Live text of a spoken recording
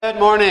Good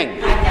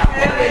morning.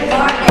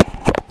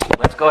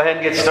 Let's go ahead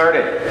and get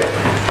started.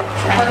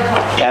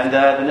 And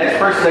the next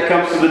person that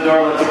comes through the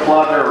door, let's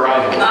applaud their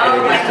arrival.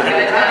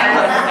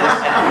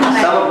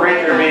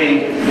 Celebrate their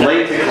being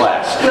late to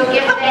class.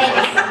 Give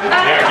thanks.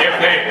 Yeah, give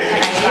thanks.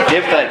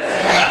 Give thanks.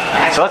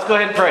 So let's go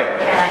ahead and pray.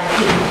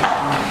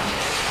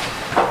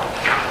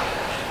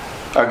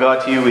 Our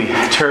God, to you we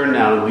turn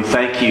now and we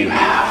thank you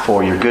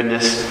for your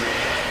goodness.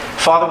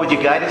 Father, would you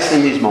guide us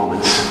in these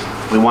moments?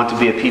 We want to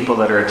be a people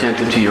that are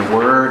attentive to your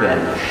word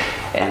and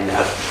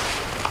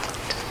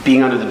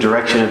being under the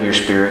direction of your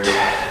Spirit.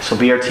 So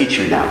be our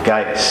teacher now.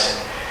 Guide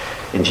us.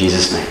 In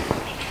Jesus' name.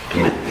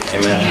 Amen.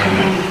 Amen.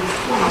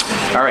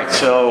 All right,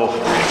 so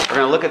we're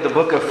going to look at the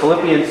book of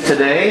Philippians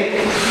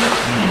today.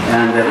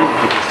 And let me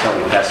just tell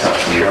you, pass out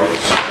some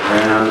notes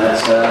around that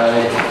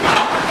side.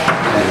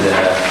 And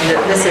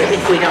This is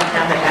if we don't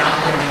have it out.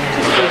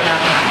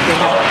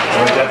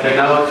 we got the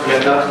notes. We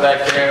got notes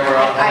back there. We're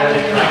all I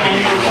good. need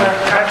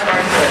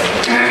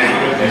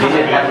You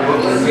didn't have the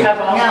book with you?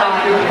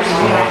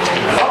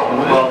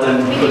 Well, then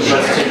let's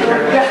take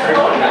care of that.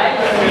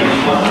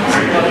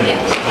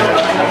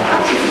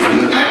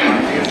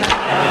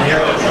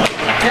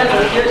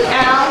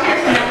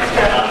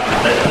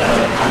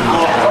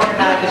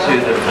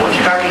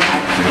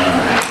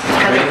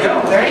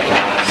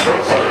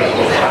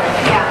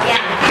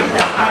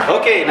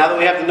 Okay, now that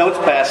we have the notes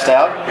passed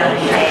out,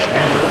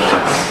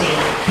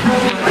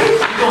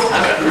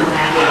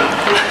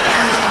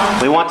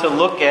 we want to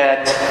look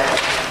at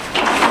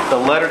the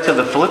letter to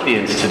the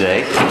Philippians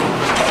today.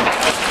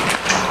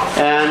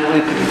 And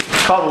we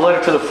call the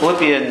letter to the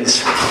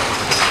Philippians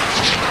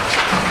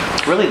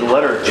really the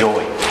letter of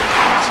joy.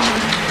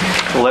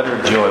 The letter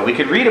of joy. We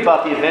could read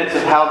about the events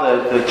of how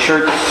the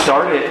church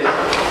started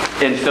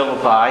in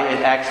Philippi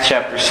in Acts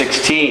chapter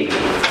 16.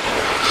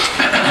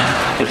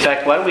 In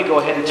fact, why don't we go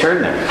ahead and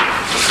turn there?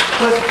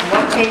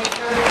 What page?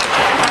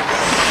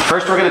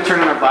 First, we're going to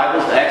turn in our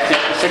Bibles to Acts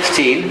chapter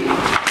 16.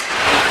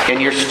 In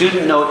your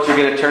student notes, you're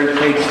going to turn to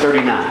page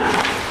 39.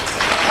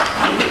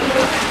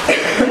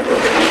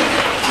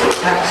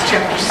 Acts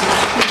chapter 16.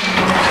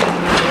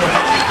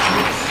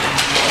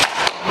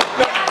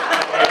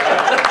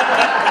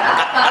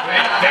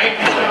 Thank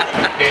you.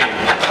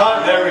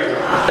 There we go.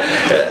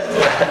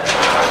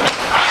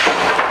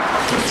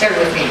 Start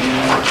with me.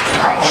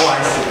 Oh, I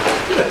see.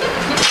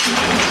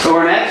 So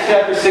we're in Acts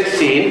chapter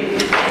 16.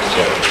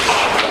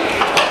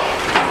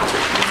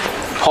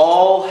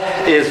 Paul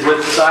is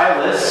with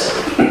Silas,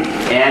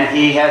 and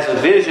he has a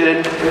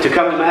vision to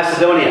come to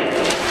Macedonia.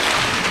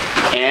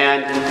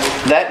 And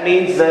that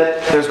means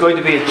that there's going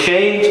to be a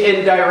change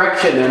in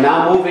direction. They're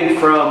now moving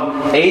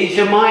from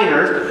Asia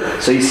Minor.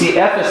 So you see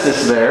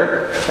Ephesus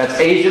there. That's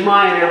Asia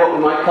Minor, what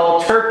we might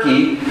call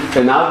Turkey.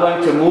 They're now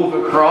going to move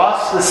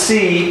across the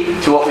sea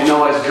to what we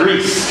know as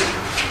Greece.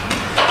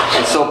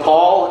 And so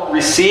Paul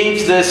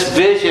receives this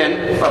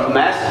vision from a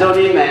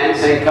Macedonian man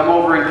saying, come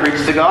over and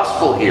preach the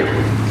gospel here.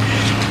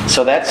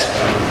 So that's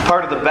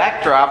part of the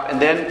backdrop, and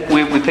then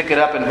we pick it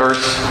up in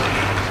verse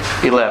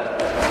 11.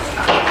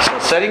 So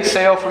setting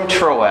sail from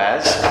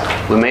Troas,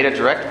 we made a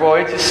direct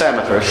voyage to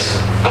Samothrace,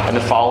 and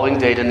the following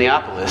day to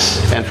Neapolis,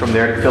 and from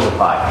there to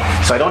Philippi.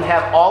 So I don't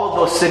have all of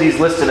those cities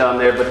listed on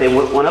there, but they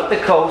went up the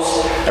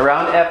coast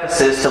around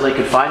Ephesus till they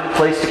could find a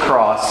place to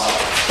cross,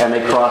 and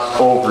they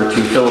crossed over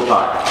to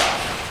Philippi.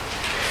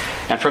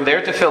 And from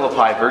there to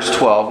Philippi, verse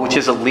 12, which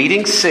is a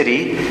leading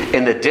city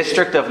in the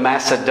district of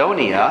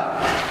Macedonia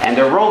and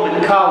a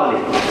Roman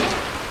colony.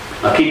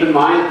 Now keep in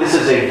mind, this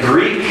is the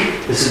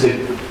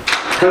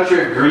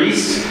country of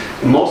Greece.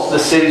 Most of the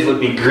cities would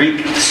be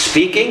Greek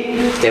speaking.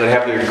 They would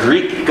have their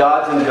Greek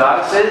gods and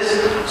goddesses.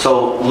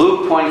 So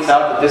Luke points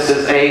out that this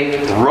is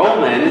a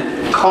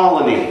Roman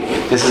colony.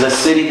 This is a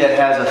city that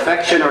has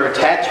affection or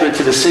attachment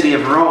to the city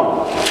of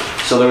Rome.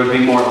 So there would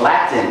be more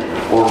Latin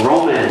or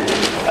Roman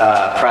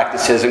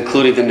practices,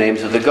 including the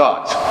names of the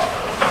gods.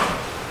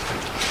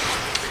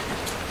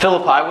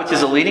 Philippi, which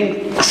is a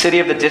leading city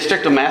of the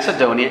district of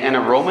Macedonia and a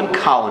Roman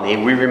colony,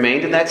 we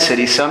remained in that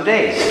city some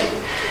days.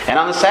 And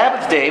on the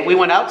Sabbath day, we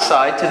went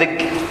outside the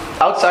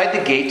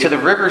gate to the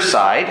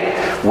riverside,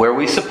 where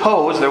we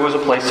supposed there was a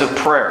place of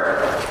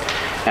prayer.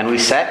 And we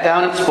sat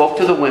down and spoke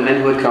to the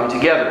women who had come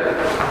together.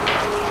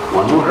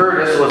 One who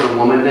heard us was a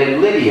woman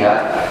named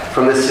Lydia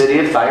from the city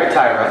of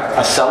Thyatira,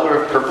 a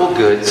seller of purple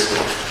goods,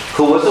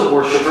 who was a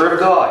worshiper of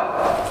God.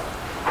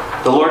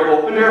 The Lord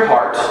opened her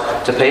heart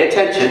to pay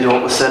attention to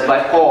what was said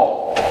by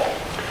Paul.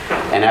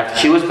 And after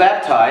she was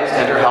baptized,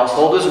 and her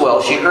household as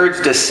well, she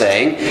urged us,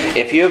 saying,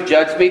 if you have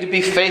judged me to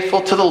be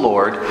faithful to the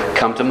Lord,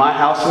 come to my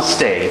house and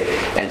stay.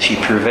 And she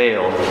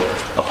prevailed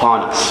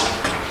upon us.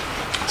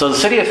 So the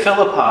city of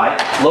Philippi,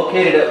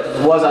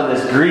 located was on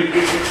this Greek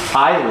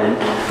island,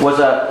 was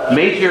a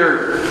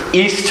major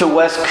east to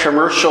west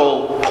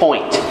commercial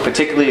point,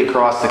 particularly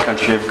across the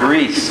country of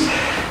Greece.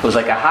 It was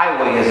like a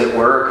highway, as it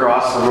were,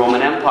 across the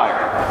Roman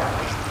Empire.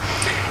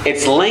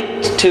 It's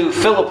linked to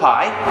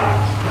Philippi,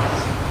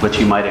 which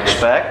you might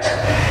expect,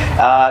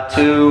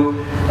 to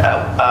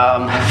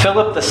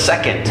Philip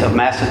II of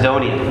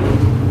Macedonia.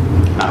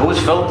 Now, who was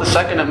Philip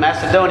II of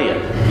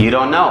Macedonia? You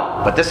don't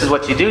know. But this is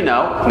what you do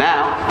know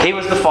now. He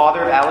was the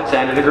father of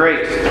Alexander the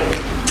Great.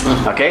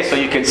 Okay, so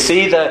you can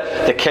see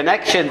the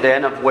connection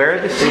then of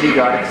where the city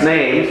got its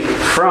name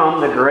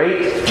from the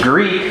great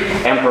Greek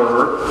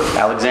emperor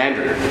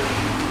Alexander.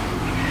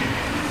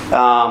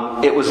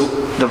 It was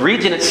the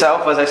region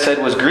itself, as I said,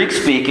 was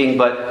Greek-speaking,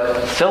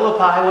 but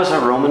Philippi was a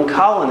Roman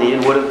colony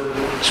and would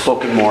have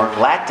spoken more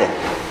Latin.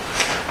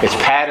 Its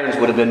patterns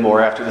would have been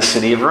more after the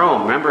city of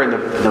Rome. Remember, in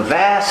the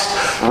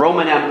vast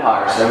Roman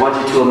Empire, so I want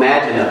you to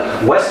imagine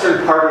the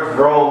western part of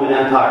Roman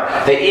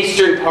Empire, the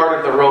eastern part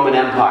of the Roman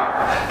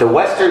Empire. The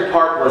western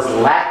part was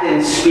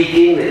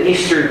Latin-speaking, the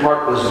eastern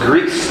part was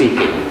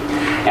Greek-speaking.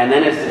 And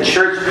then as the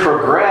church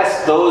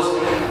progressed, those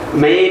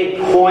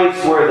main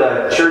points where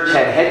the church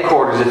had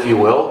headquarters, if you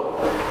will,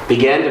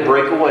 began to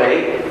break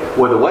away,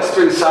 where the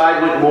western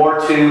side went more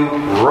to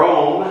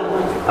Rome,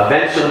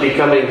 eventually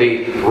becoming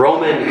the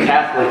Roman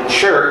Catholic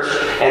Church,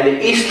 and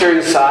the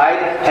eastern side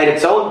had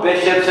its own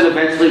bishops and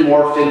eventually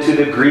morphed into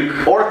the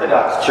Greek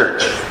Orthodox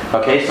Church.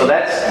 Okay, so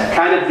that's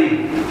kind of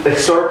the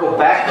historical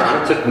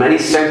background. It took many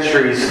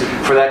centuries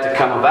for that to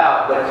come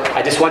about, but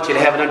I just want you to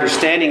have an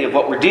understanding of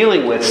what we're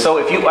dealing with. So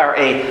if you are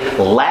a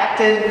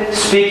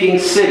Latin-speaking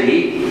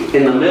city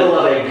in the middle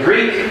of a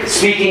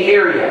Greek-speaking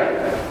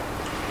area,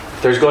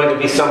 there's going to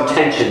be some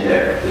tension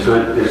there. There's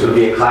going to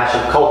be a clash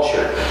of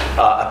culture,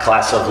 a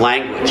clash of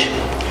language.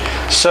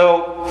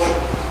 So,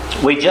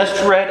 we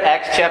just read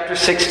Acts chapter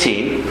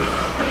 16,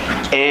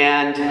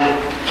 and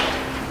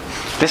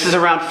this is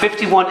around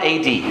 51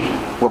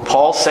 AD, where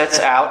Paul sets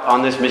out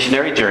on this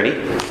missionary journey.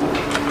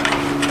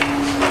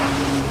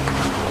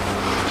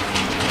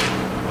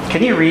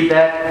 Can you read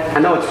that? I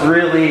know it's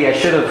really, I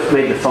should have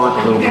made the font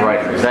a little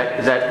brighter. Is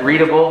that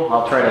readable?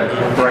 I'll try to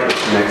brighten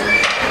it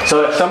next.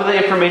 So some of the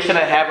information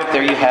I have up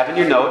there you have in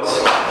your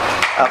notes.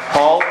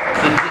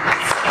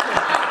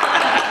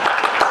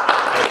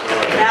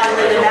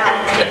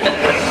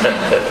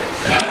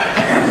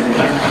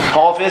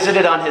 Paul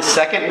visited on his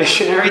second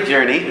missionary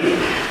journey,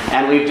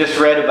 and we've just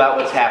read about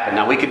what's happened.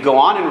 Now we could go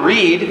on and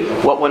read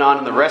what went on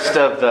in the rest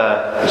of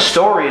the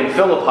story in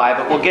Philippi,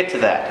 but we'll get to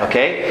that,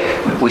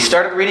 okay? We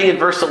started reading in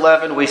verse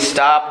 11, we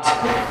stopped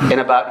in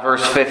about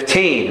verse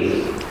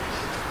 15.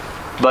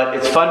 But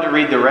it's fun to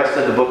read the rest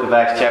of the book of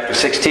Acts chapter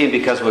 16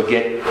 because we'll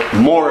get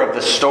more of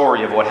the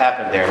story of what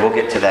happened there. We'll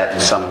get to that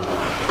in some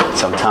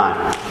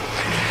time.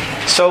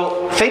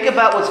 So think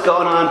about what's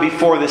going on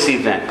before this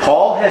event.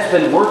 Paul has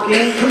been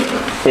working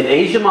in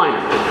Asia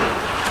Minor.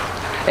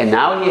 And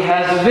now he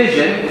has a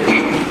vision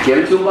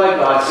given to him by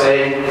God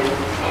saying,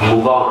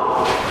 move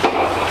on.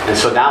 And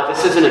so now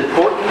this is an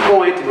important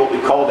point in what we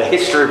call the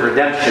history of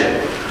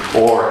redemption,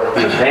 or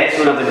the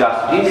advancement of the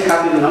gospel. Do you need a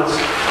copy of the notes?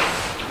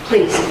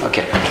 Please.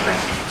 Okay.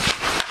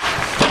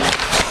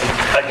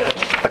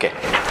 Okay.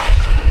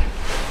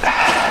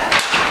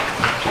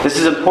 This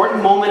is an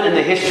important moment in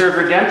the history of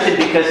redemption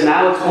because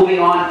now it's moving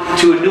on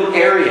to a new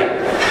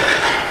area,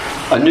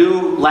 a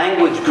new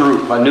language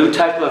group, a new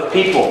type of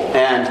people.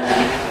 And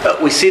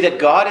we see that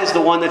God is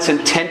the one that's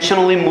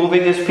intentionally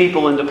moving His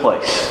people into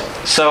place.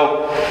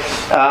 So,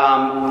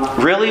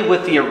 really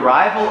with the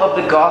arrival of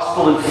the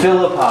gospel in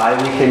Philippi,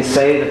 we can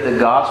say that the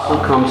gospel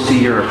comes to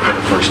Europe for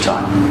the first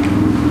time.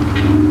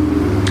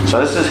 So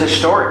this is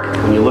historic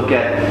when you look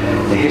at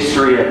the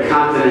history of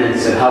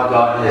continents and how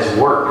God has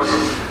worked.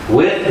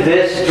 With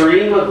this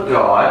dream of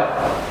God,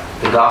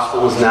 the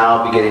gospel is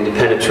now beginning to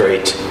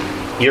penetrate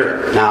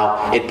Europe.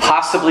 Now, it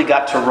possibly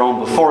got to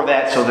Rome before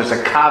that, so there's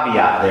a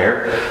caveat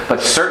there.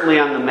 But certainly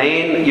on the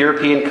main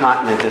European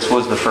continent, this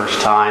was the first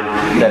time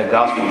that a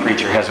gospel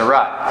preacher has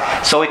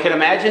arrived. So we can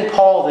imagine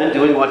Paul then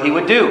doing what he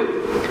would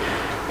do.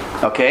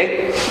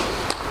 Okay?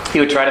 He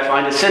would try to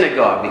find a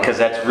synagogue because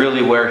that's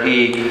really where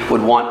he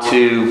would want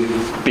to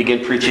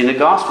begin preaching the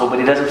gospel, but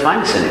he doesn't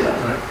find a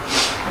synagogue.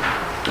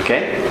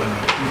 Okay?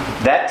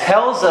 That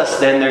tells us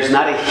then there's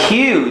not a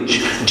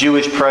huge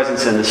Jewish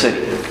presence in the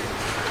city.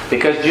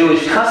 Because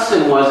Jewish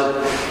custom was,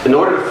 in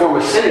order to form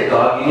a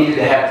synagogue, you needed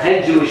to have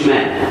 10 Jewish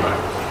men.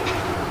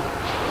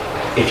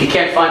 If you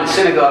can't find a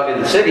synagogue in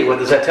the city, what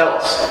does that tell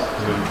us?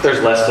 There's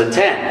less than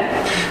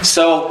 10.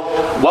 So,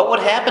 what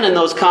would happen in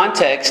those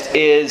contexts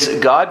is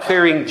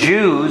God-fearing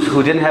Jews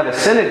who didn't have a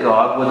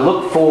synagogue would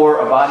look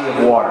for a body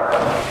of water.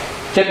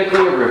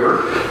 Typically a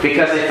river,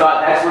 because they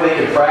thought that's where they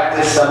could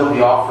practice some of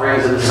the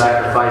offerings and the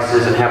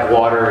sacrifices and have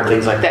water and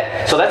things like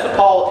that. So that's what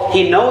Paul,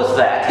 he knows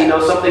that. He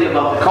knows something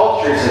about the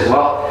culture. He says,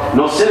 well,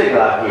 no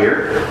synagogue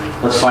here.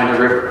 Let's find a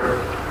river.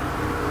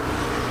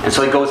 And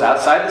so he goes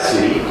outside the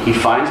city, he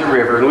finds a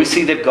river, and we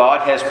see that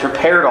God has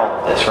prepared all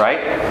of this,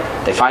 right?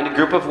 They find a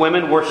group of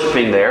women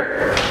worshiping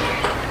there,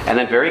 and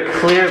then very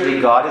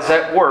clearly God is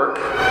at work,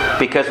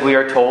 because we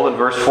are told in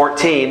verse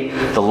 14,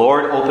 the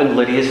Lord opened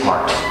Lydia's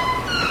heart.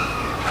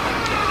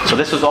 So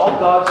this was all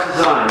God's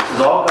design, this is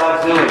all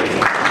God's doing.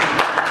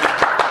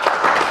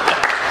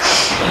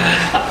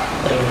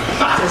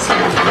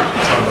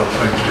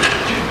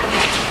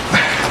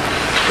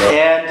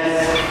 And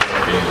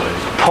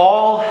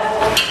Paul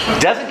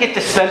doesn't get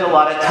to spend a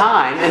lot of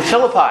time in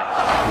Philippi.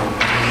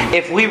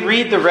 if we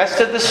read the rest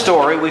of the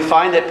story, we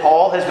find that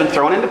Paul has been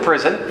thrown into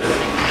prison.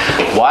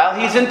 While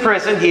he's in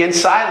prison, he and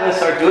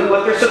Silas are doing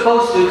what they're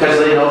supposed to because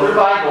they know their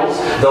Bibles.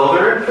 Though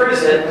they're in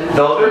prison,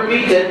 though they're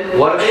beaten,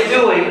 what are they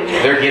doing?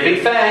 They're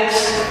giving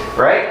thanks,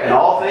 right? In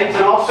all things,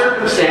 in all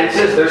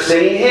circumstances, they're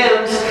singing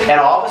hymns, and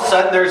all of a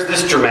sudden there's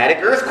this dramatic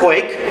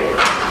earthquake.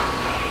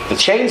 The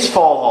chains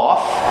fall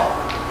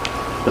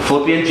off. The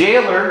Philippian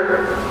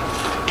jailer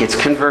gets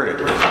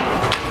converted.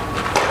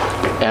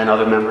 And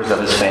other members of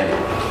his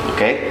family.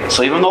 Okay?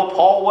 So even though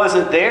Paul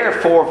wasn't there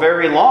for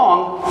very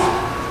long,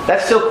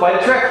 that's still quite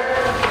a trip.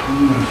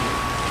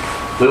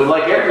 We would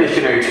like every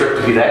missionary trip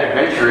to be that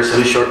adventurous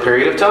in a short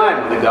period of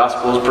time. When the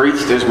gospel is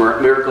preached, there's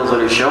miracles that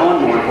are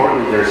shown. More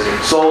importantly, there's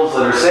souls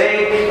that are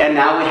saved. And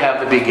now we have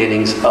the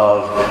beginnings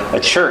of a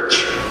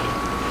church.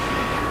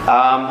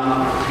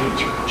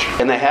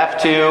 And they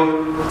have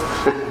to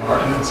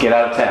get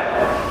out of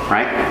town,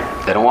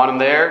 right? They don't want him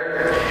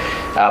there.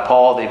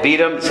 Paul, they beat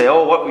him. They say,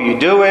 "Oh, what were you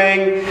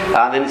doing?"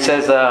 And then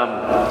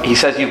he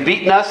says, "You've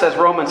beaten us as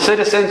Roman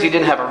citizens. You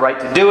didn't have a right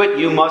to do it.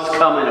 You must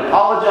come and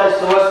apologize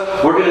to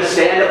us. We're going to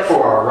stand up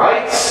for our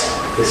rights."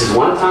 This is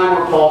one time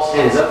where Paul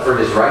stands up for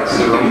his rights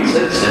as a Roman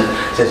citizen.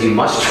 Says, "You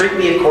must treat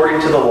me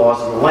according to the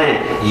laws of the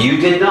land. You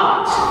did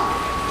not.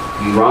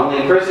 You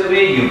wrongly imprisoned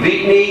me. You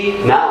beat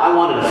me. Now I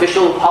want an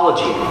official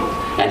apology."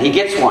 And he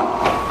gets one.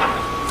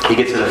 He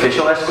gets an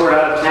official escort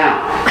out of town.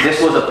 This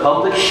was a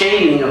public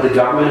shaming of the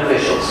government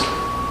officials.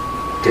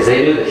 Because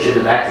they knew they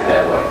shouldn't have acted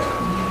that way.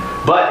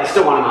 But they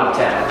still want him out of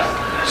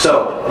town.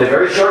 So, in a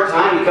very short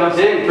time, he comes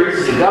in, he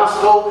preaches the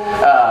gospel.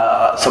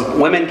 Some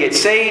women get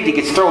saved. He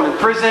gets thrown in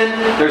prison.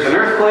 There's an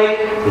earthquake.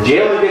 The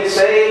jailer gets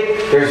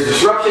saved. There's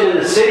disruption in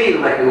the city.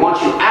 Like, we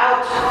want you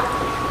out.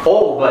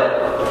 Oh,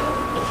 but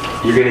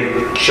you're going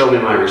to show me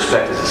my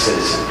respect as a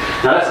citizen.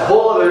 Now, that's a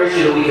whole other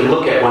issue that we can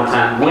look at one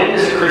time. When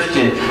does a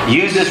Christian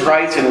use his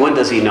rights and when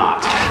does he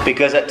not?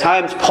 Because at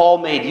times, Paul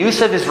made use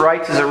of his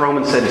rights as a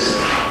Roman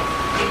citizen.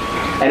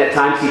 And at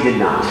times he did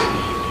not.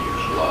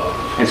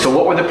 And so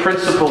what were the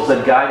principles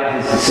that guided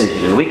his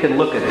decision? And we can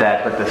look at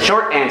that, but the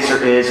short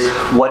answer is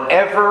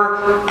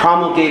whatever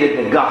promulgated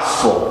the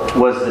gospel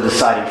was the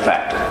deciding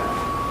factor.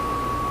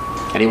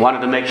 And he wanted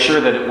to make sure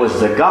that it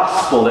was the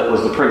gospel that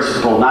was the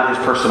principle, not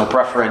his personal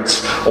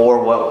preference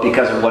or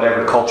because of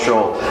whatever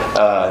cultural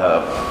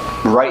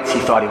rights he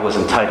thought he was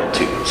entitled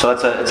to. So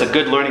it's a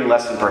good learning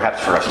lesson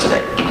perhaps for us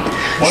today.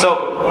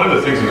 One of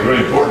the things that's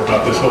really important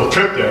about this whole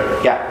trip there,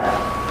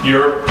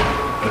 Europe,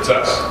 it's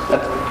us.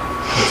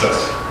 It's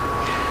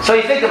us. So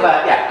you think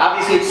about,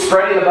 obviously it's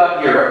spreading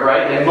about Europe,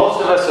 right? And most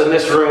of us in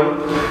this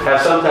room have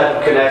some type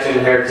of connection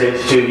and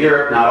heritage to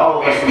Europe. Not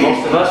all of us, but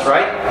most of us,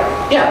 right?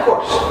 Yeah, of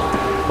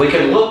course. We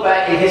can look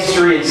back in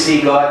history and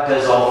see God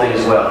does all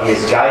things well. He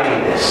is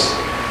guiding this.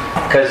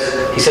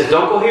 Because he said,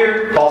 don't go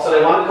here. Paul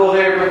said, I want to go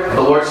there, but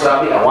the Lord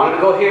stopped me. I wanted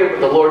to go here, but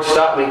the Lord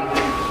stopped me.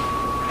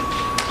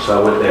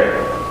 So I went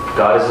there.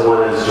 God is the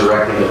one that is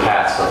directing the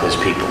paths of his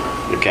people.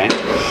 Okay?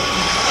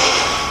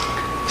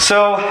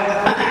 So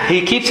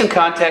he keeps in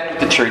contact with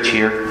the church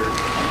here.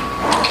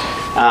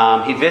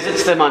 He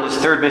visits them on his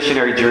third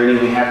missionary journey.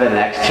 We have that in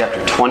Acts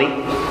chapter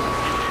 20.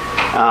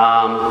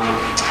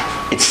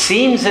 It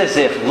seems as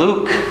if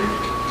Luke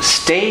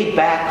stayed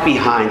back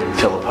behind in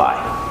Philippi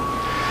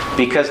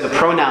because the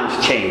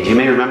pronouns change. You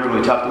may remember when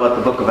we talked about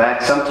the book of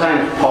Acts.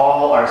 Sometimes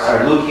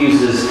Luke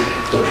uses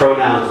the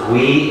pronouns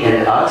we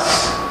and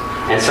us,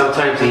 and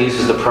sometimes he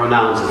uses the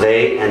pronouns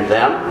they and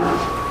them.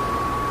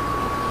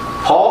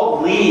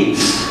 Paul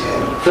leaves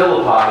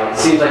Philippi. It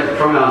seems like the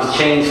pronouns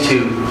changed to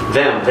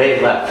them. They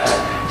left.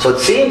 So it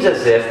seems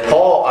as if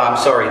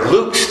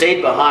Luke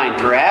stayed behind,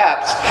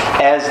 perhaps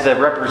as the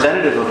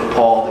representative of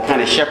Paul to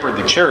kind of shepherd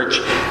the church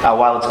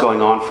while it's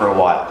going on for a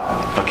while.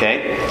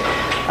 Okay?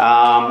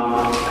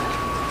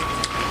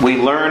 We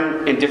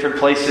learn in different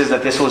places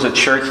that this was a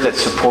church that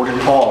supported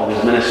Paul in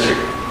his ministry.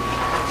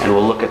 And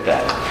we'll look at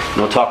that.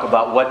 And we'll talk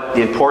about what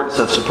the importance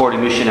of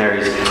supporting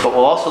missionaries. But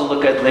we'll also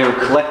look at they were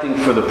collecting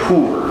for the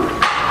poor.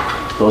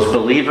 Those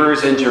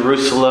believers in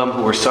Jerusalem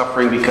who were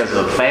suffering because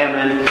of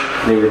famine.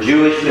 They were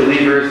Jewish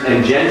believers,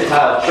 and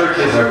Gentile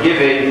churches are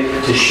giving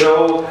to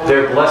show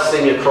their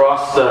blessing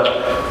across the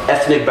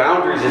ethnic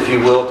boundaries, if you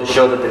will, to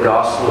show that the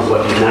gospel is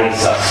what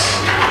unites us.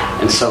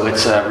 And so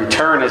it's a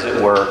return, as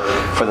it were,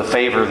 for the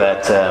favor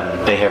that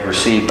they have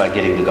received by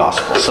getting the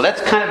gospel. So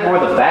that's kind of more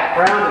the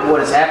background of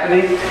what is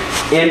happening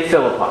in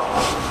Philippi.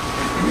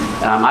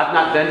 I've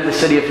not been to the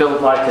city of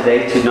Philippi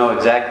today to know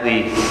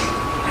exactly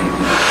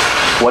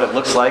what it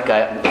looks like.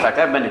 In fact, I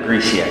haven't been to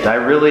Greece yet.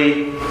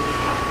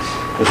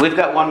 If we've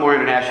got one more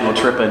international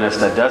trip in us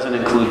that doesn't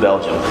include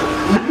Belgium,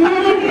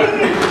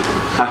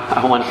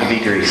 I want it to be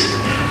Greece.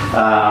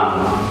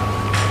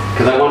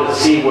 Because I wanted to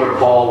see where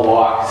Paul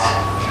walked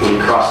when he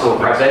crossed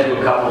over. I've been to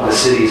a couple of the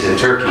cities in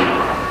Turkey,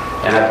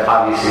 and I've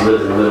obviously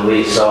lived in the Middle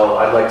East, so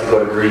I'd like to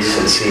go to Greece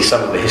and see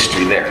some of the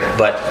history there.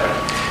 But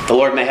the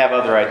Lord may have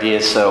other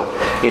ideas, so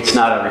it's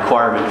not a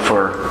requirement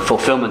for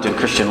fulfillment in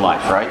Christian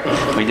life, right?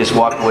 We just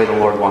walk the way the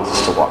Lord wants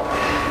us to walk.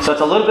 So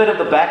it's a little bit of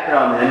the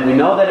background then. We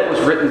know that it was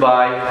written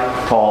by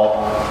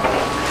Paul.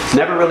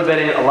 Never really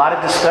been a lot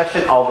of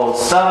discussion, although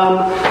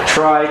some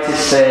try to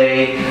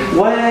say,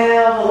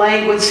 well, the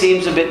language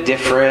seems a bit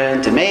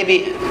different, and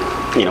maybe,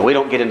 we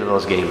don't get into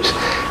those games.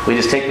 We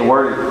just take the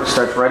word, it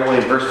starts right away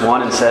in verse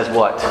 1 and says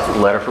what?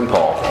 Letter from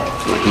Paul.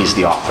 He's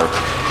the author.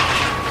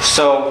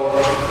 So,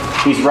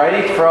 he's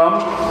writing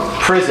from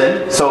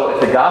prison. So, if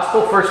the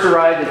gospel first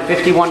arrived in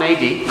 51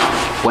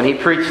 AD, when he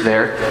preached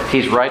there,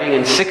 he's writing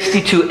in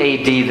 62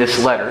 AD this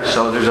letter.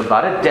 So, there's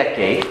about a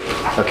decade,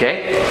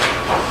 okay?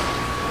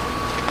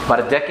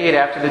 About a decade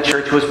after the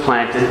church was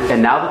planted,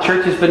 and now the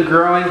church has been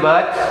growing,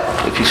 but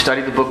if you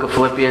study the book of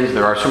Philippians,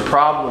 there are some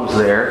problems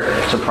there.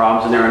 Some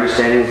problems in their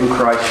understanding of who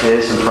Christ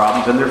is, some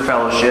problems in their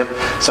fellowship,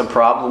 some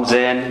problems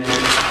in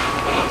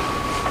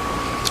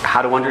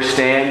how to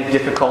understand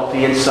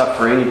difficulty and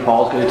suffering, and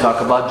Paul's going to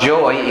talk about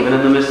joy even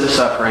in the midst of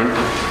suffering.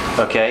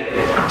 Okay?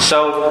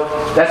 So,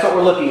 that's what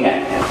we're looking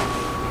at.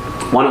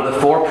 One of the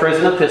 4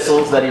 prison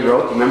epistles that he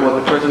wrote. Do you remember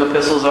what the prison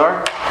epistles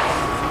are?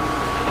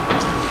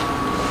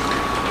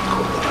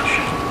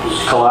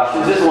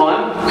 Colossians is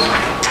one.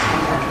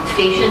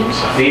 Ephesians.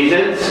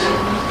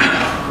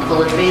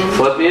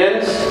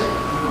 Philippians.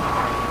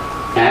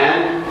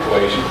 And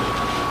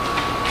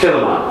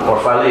Philemon or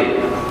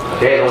Philemon.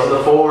 Okay, those are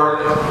the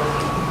 4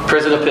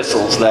 prison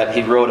epistles that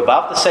he wrote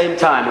about the same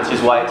time, which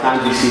is why at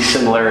times you see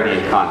similarity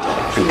in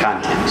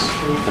context.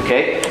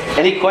 Okay?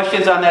 Any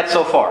questions on that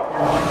so far?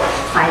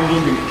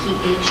 Philemon,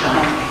 P-H-I.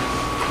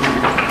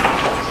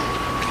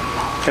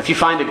 If you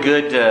find a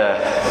good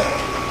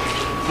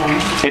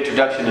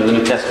introduction to the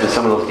New Testament,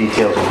 some of those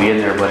details will be in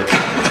there, but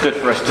it's good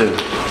for us to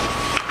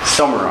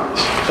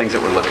summarize things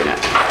that we're looking at.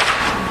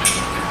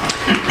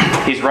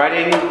 He's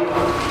writing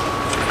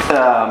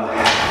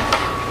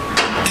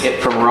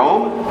it from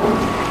Rome.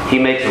 He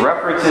makes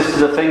references to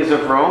the things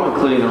of Rome,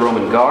 including the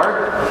Roman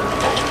guard.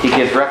 He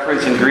gives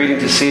reference and greeting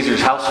to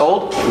Caesar's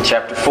household in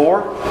chapter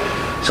 4.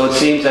 So it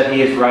seems that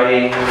he is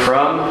writing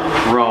from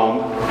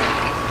Rome,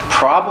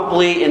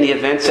 probably in the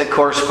events that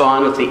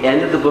correspond with the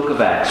end of the book of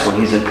Acts. When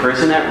he's in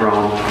prison at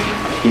Rome,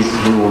 he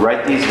will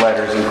write these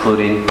letters,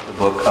 including the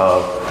book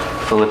of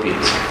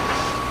Philippians.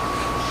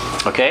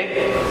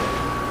 Okay?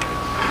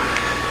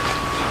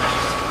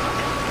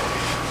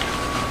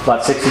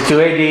 About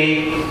 62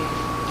 AD.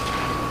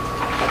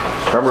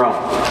 From Rome.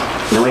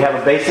 And then we have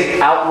a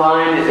basic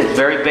outline. It's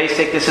very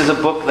basic. This is a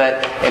book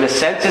that, in a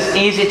sense, is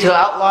easy to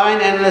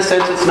outline, and in a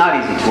sense, it's not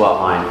easy to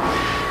outline.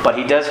 But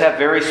he does have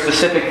very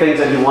specific things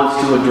that he wants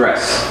to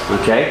address.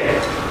 Okay?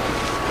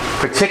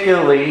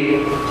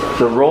 Particularly,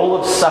 the role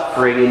of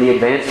suffering in the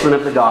advancement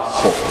of the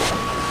gospel.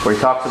 Where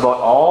he talks about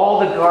all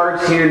the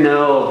guards here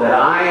know that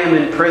I am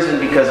in prison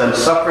because I'm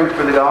suffering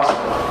for the gospel.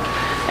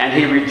 And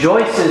he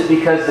rejoices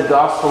because the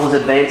gospel is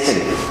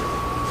advancing.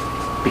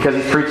 Because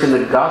he's preaching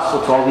the gospel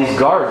to all these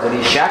guards that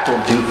he's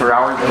shackled to for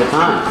hours at a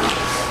time.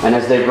 And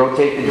as they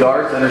rotate the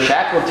guards that are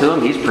shackled to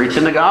him, he's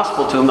preaching the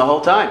gospel to them the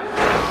whole time.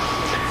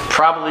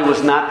 Probably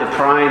was not the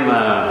prime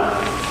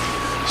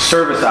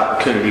service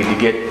opportunity to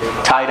get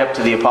tied up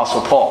to the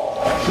Apostle Paul.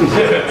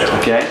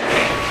 Okay?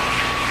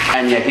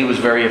 And yet he was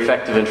very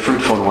effective and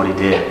fruitful in what he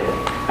did.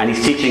 And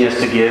he's teaching us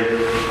to give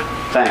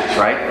thanks,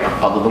 right?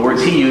 Although the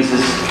words he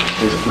uses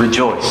is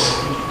rejoice.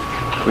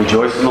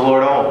 Rejoice in the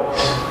Lord always.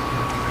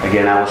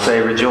 Again, I will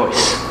say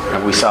rejoice.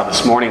 We saw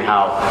this morning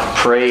how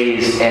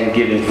praise and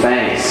giving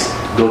thanks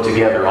go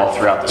together all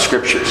throughout the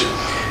Scriptures.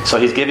 So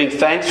he's giving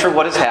thanks for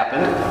what has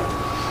happened.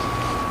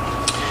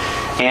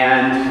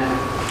 And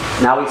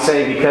now we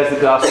say because the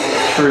gospel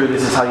is true,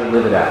 this is how you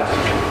live it out.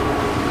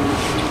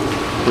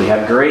 We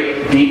have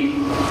great,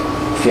 deep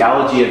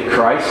theology of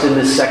Christ in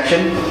this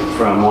section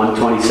from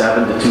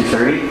 127 to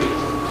 230.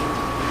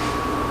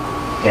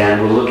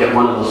 And we'll look at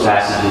one of those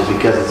passages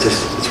because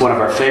it's one of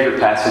our favorite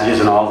passages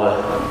in all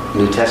the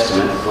New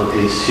Testament,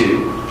 Philippians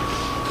 2.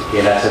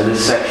 Yeah, that's in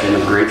this section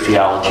of great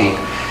theology.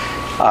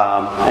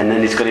 And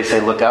then he's going to say,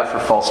 look out for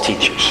false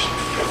teachers.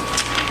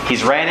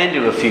 He's ran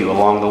into a few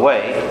along the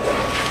way,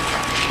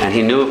 and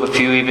he knew of a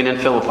few even in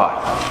Philippi.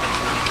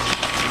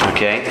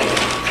 Okay?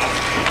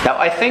 Now,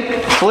 I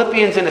think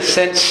Philippians, in a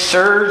sense,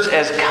 serves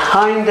as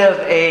kind of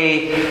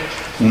a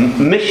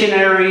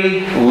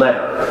missionary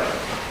letter.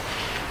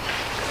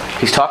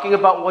 He's talking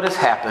about what has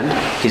happened.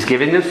 He's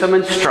giving them some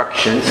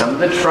instruction, some of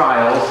the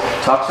trials,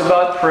 talks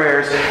about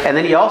prayers, and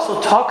then he also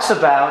talks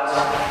about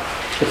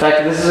the fact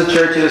that this is a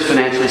church that has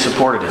financially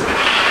supported him.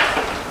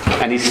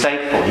 And he's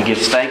thankful. He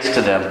gives thanks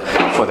to them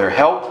for their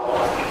help,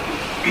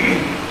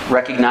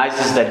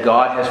 recognizes that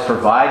God has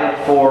provided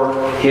for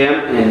him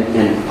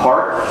in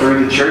part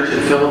through the church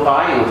in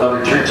Philippi and with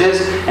other churches,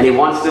 and he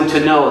wants them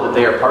to know that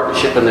they are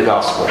partnership in the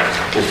gospel.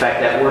 In fact,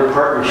 that word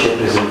partnership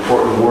is an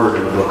important word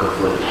in the book of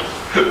Philippians.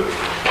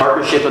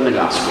 Partnership in the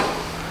gospel.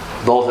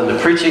 Both in the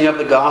preaching of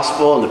the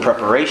gospel and the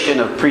preparation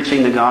of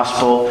preaching the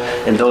gospel,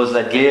 and those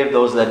that give,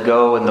 those that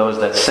go, and those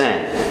that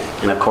send.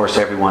 And of course,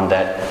 everyone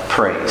that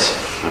prays.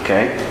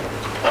 Okay?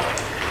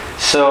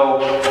 So,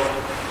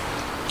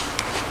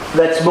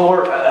 that's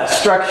more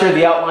structure.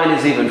 The outline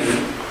is even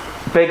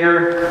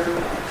bigger.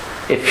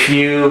 If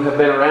you have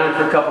been around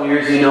for a couple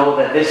years, you know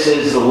that this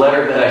is the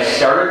letter that I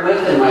started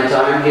with in my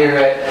time here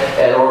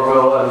at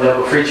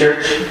Orville Free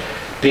Church,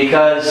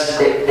 because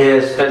it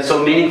has been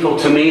so meaningful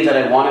to me that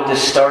I wanted to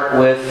start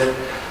with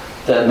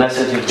the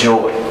message of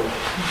joy.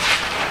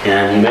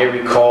 And you may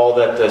recall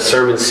that the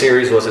sermon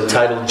series was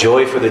entitled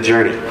Joy for the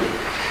Journey.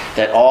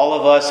 That all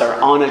of us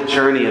are on a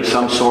journey of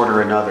some sort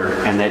or another,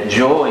 and that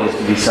joy is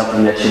to be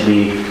something that should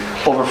be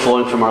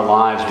overflowing from our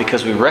lives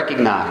because we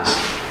recognize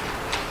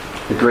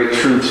the great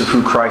truths of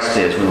who Christ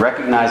is. We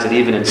recognize that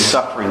even in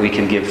suffering we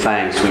can give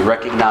thanks. We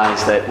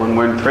recognize that when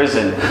we're in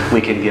prison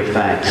we can give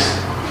thanks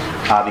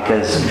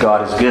because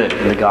God is good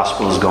and the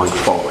gospel is going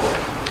forward.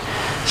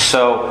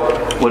 So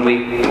when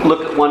we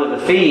look at one of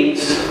the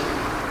themes,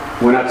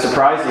 we're not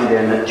surprising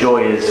then that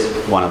joy is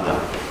one of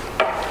them.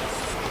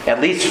 At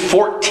least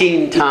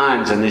 14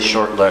 times in this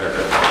short letter,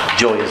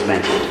 joy is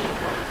mentioned,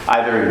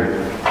 either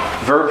in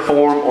verb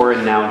form or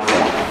in noun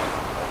form.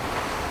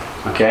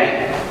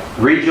 Okay?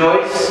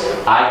 Rejoice.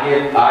 I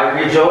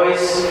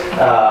rejoice.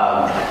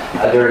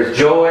 There is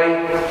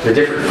joy. The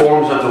different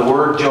forms of the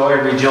word joy,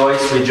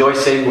 rejoice,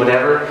 rejoicing,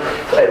 whatever.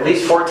 At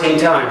least 14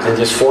 times in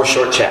just 4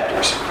 short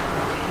chapters.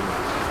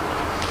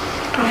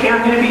 Okay,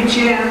 I'm going to be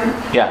Jen.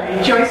 Yeah.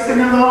 Rejoice in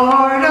the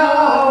Lord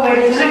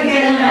always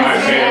again. I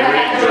say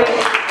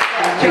rejoice.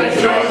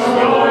 Rejoice in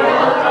the Lord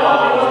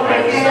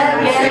always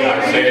again.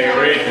 I say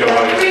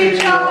rejoice.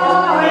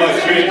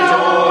 Rejoice,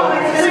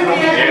 rejoice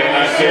again. I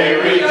say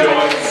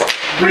rejoice.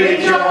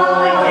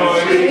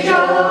 Rejoice,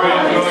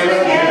 rejoice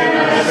again.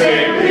 I say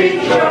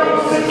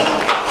rejoice.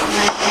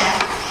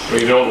 Well,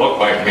 you don't look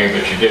like me,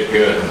 but you did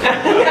good.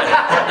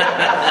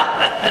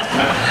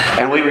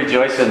 And we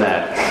rejoice in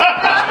that.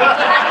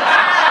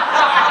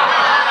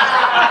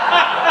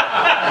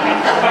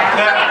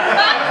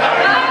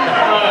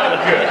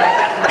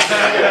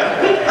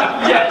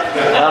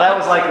 Well, that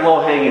was like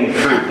low-hanging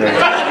fruit there.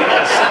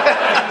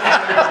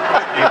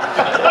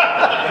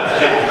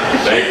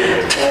 Thank you.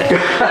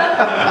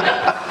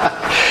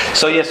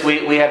 So yes,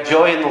 we have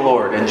joy in the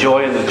Lord and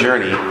joy in the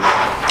journey,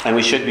 and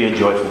we should be a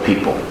joyful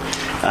people.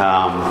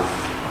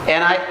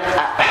 And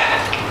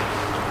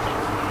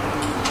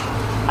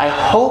I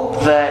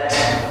hope that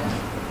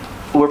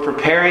we're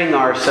preparing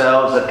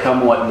ourselves that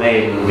come what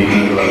may, we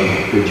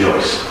will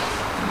rejoice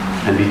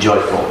and be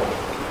joyful.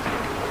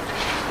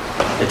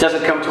 It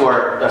doesn't come to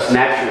us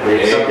naturally.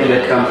 It's something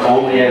that comes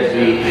only as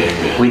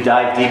we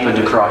dive deep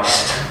into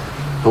Christ,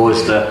 who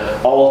is the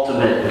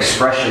ultimate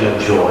expression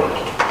of joy.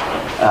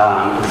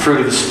 The fruit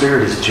of the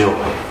Spirit is joy.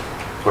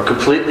 We're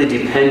completely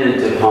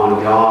dependent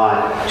upon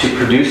God to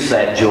produce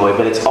that joy,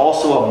 but it's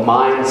also a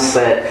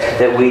mindset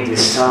that we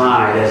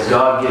decide, as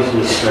God gives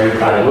me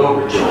strength, I will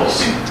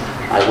rejoice.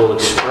 I will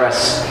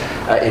express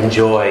in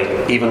joy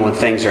even when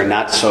things are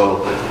not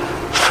so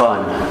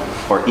fun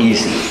or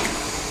easy,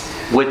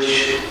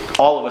 which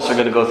all of us are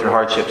going to go through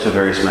hardships of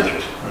various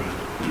measures.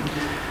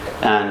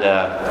 And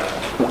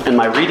in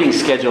my reading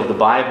schedule of the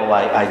Bible,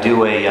 I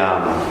do a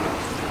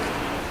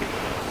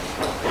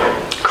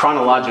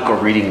chronological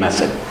reading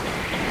method.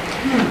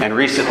 And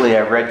recently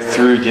I read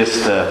through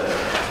just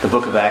the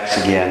book of Acts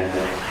again.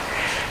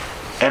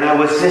 And I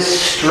was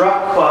just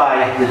struck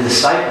by the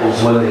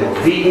disciples when they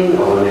were beaten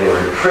or when they were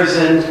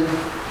imprisoned,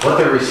 what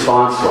their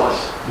response was.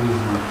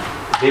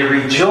 Mm-hmm. They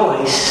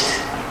rejoiced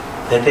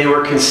that they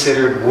were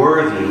considered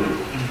worthy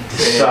to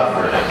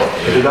suffer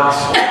for the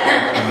gospel.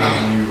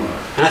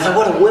 And I thought,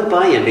 what a wimp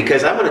I am,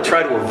 because I'm going to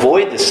try to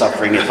avoid the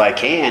suffering if I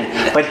can.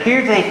 But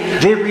here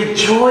they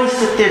rejoice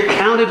that they're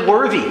counted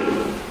worthy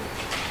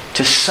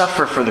to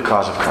suffer for the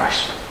cause of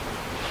Christ.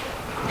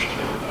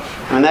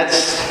 And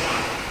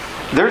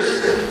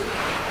there's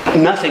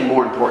nothing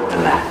more important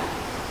than that.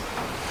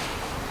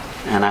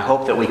 And I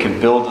hope that we can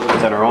build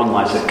within our own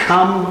lives that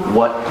come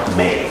what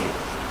may,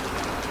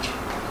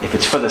 if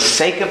it's for the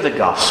sake of the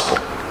gospel,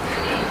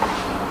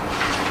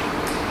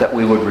 that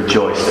we would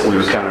rejoice that we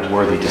were counted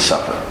worthy to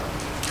suffer.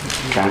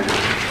 Okay?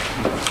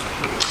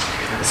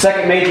 The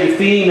second major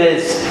theme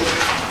is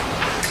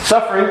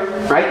suffering,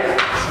 right?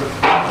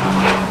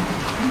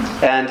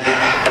 And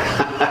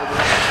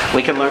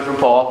we can learn from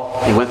Paul.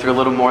 He went through a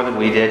little more than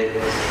we did.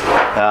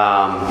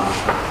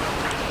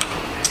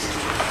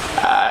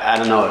 I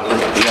don't know if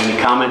let me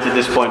comment at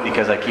this point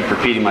because I keep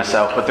repeating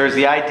myself, but there's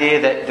the idea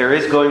that there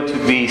is going to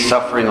be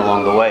suffering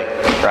along the way,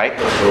 right?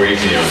 Go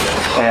easy on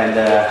that. And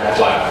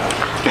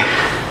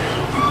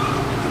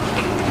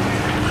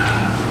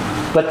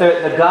but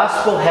the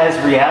gospel has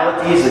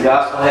realities. The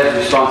gospel has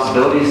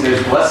responsibilities.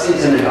 There's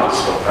blessings in the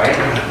gospel, right?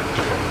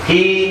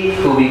 He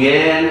who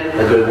began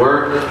a good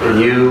work in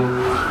you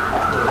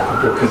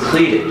will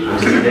complete it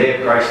until the day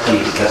of Christ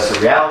Jesus. That's the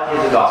reality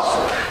of the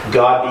gospel.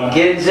 God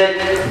begins it,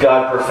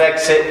 God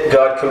perfects it,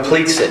 God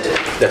completes it.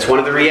 That's one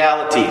of the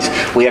realities.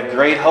 We have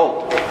great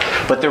hope.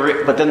 But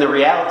then the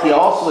reality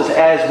also is,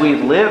 as we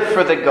live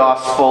for the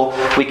gospel,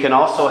 we can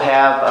also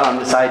have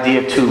this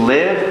idea of to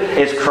live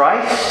is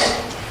Christ,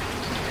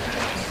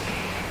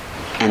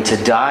 and to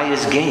die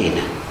is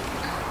gain.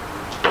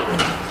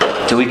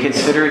 Do we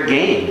consider it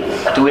gain?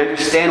 Do we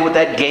understand what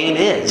that gain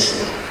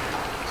is?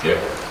 Yeah.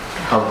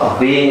 of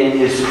being in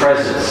His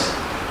presence.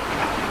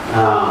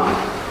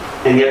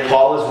 And yet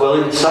Paul is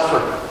willing to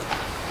suffer.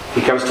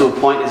 He comes to a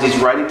point as he's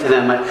writing to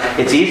them,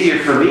 it's easier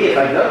for me if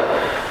I go,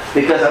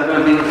 because I'm going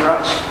to be with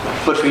Christ.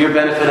 But for your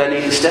benefit, I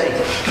need to stay,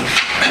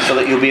 so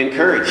that you'll be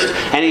encouraged.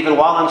 And even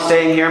while I'm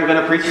staying here, I'm going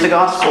to preach the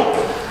gospel.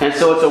 And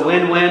so it's a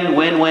win-win,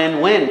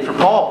 win-win-win for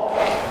Paul.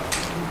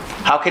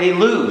 How can he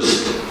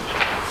lose?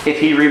 If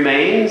he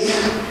remains,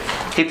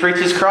 he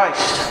preaches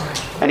Christ.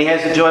 And he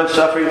has the joy of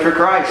suffering for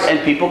Christ. And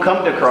people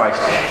come to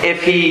Christ.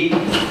 If he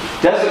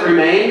doesn't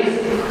remain,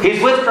 he's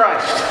with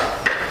Christ.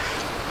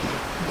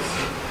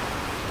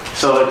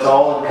 So it's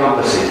all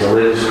encompassing. To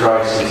live is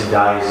Christ and to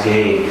die is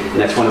gain. And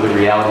that's one of the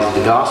realities of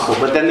the gospel.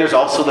 But then there's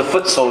also the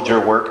foot soldier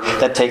work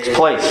that takes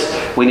place.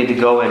 We need to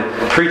go and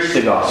preach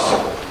the gospel.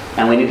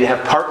 And we need to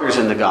have partners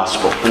in the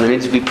gospel. And there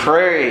needs to be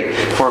prayer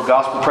for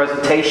gospel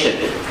presentation.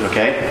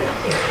 Okay?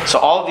 So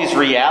all of these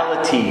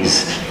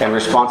realities and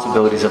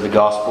responsibilities of the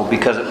gospel,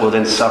 because it will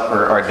then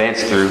suffer or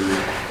advance through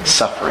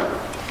suffering.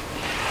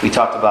 We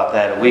talked about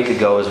that a week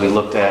ago as we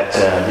looked at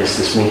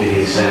this movie,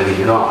 The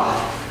Insanity of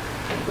God.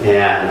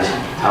 And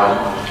how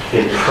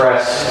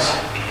impressed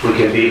we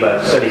can be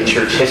by studying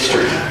church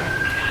history.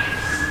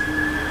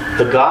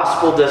 The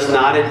gospel does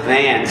not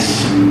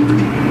advance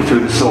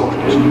through the sword.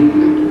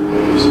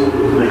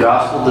 The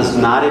gospel does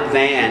not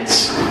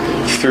advance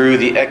through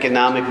the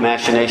economic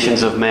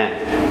machinations of men.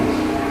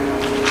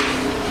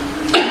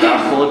 The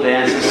gospel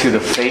advances through the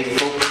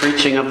faithful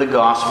preaching of the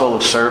gospel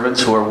of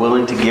servants who are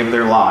willing to give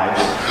their lives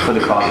for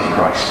the cause of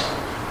Christ.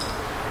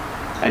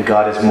 And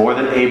God is more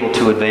than able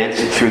to advance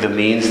it through the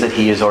means that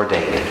He has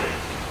ordained.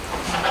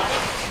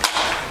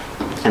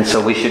 And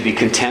so we should be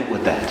content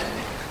with that.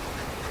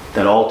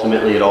 That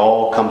ultimately it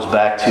all comes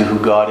back to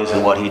who God is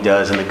and what He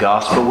does. And the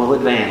gospel will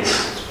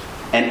advance.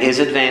 And is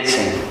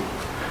advancing.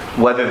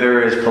 Whether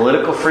there is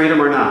political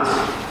freedom or not.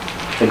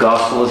 The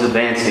gospel is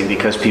advancing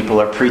because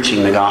people are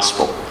preaching the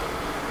gospel.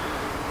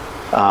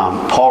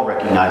 Paul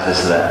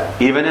recognizes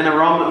that. Even in a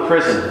Roman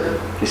prison,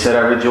 he said,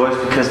 I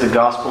rejoice because the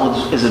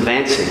gospel is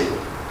advancing.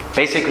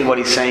 Basically what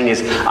he's saying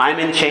is, I'm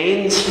in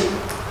chains,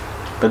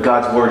 but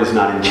God's word is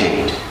not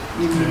enchained.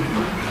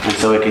 And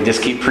so we can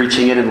just keep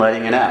preaching it and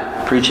letting it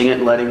out. Preaching it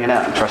and letting it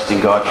out and trusting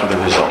God for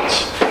the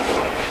results.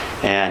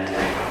 And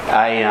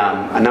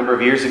a number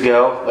of years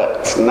ago,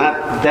 but it's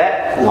not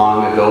that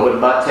long ago, but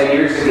about 10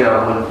 years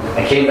ago, when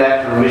I came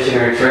back from a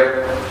missionary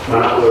trip,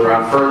 when we were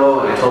on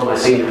furlough, and I told my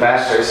senior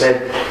pastor, I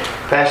said,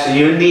 Pastor,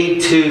 you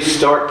need to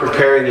start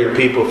preparing your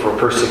people for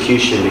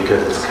persecution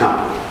because it's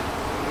coming.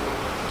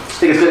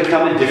 I think it's going to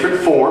come in different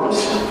forms.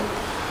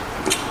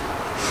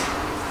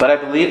 But I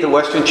believe the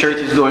Western Church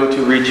is going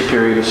to reach a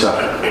period of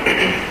suffering.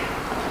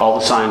 All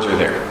the signs are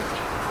there.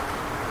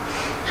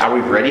 Are we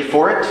ready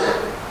for it?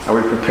 Are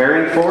we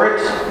preparing for it?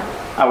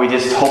 Are we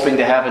just hoping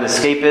to have an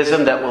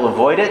escapism that will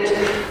avoid it?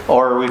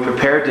 Or are we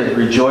prepared to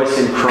rejoice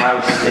in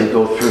Christ and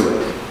go through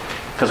it?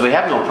 Because we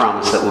have no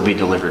promise that we'll be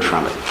delivered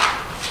from it.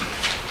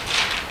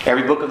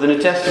 Every book of the New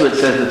Testament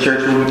says the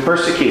church will be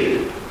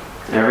persecuted.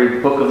 Every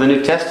book of the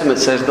New Testament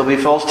says there'll be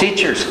false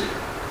teachers.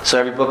 So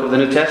every book of the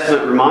New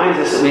Testament reminds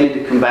us that we need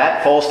to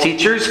combat false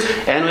teachers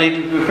and we need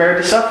to be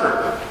prepared to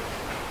suffer.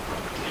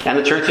 And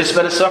the church has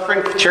been a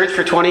suffering church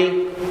for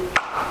 20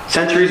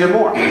 centuries or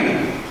more.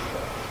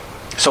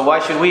 So why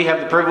should we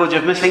have the privilege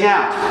of missing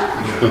out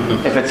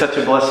if it's such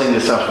a blessing to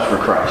suffer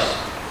for Christ?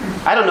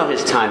 I don't know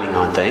His timing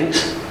on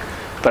things,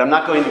 but I'm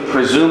not going to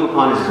presume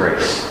upon His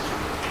grace.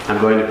 I'm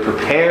going to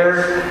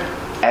prepare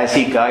as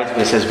He guides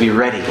me. It says, be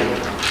ready.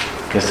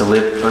 Because to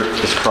live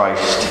is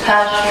Christ,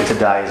 and to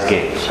die is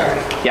gain. Sorry.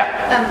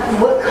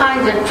 Yeah. What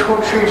kind of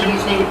torture do you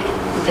think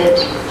that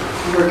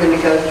we're going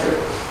to go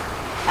through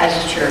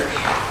as a church?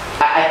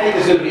 I think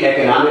there's going to be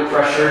economic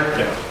pressure.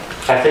 Yeah.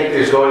 I think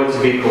there's going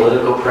to be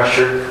political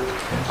pressure.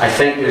 I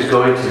think there's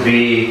going to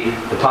be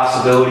the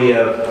possibility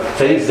of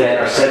things that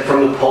are said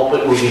from the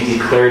pulpit will be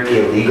declared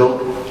illegal.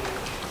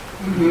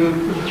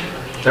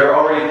 Mm-hmm. There are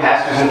already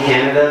pastors in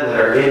Canada that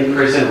are in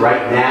prison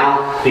right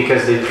now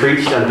because they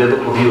preached on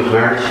biblical view of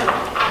marriage.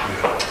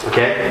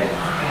 Okay?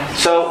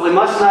 So we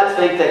must not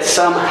think that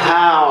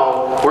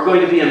somehow we're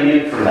going to be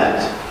immune from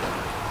that.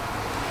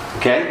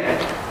 Okay?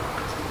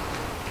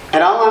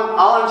 And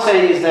all I'm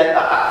saying is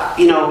that,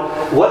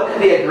 what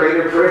could be a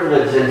greater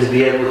privilege than to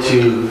be able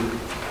to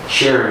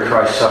share in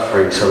Christ's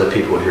suffering so that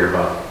people would hear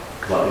about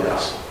the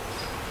gospel?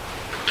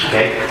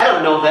 Okay? I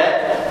don't know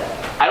that.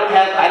 I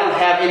don't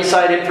have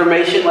inside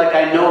information like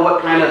I know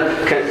what kind of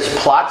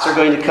plots are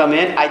going to come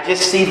in. I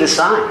just see the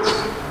signs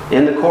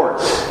in the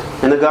courts,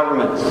 in the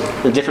government,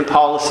 the different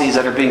policies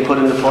that are being put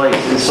into place,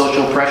 and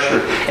social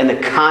pressure, and the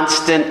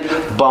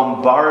constant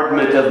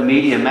bombardment of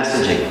media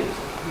messaging.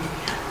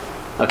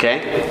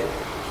 Okay?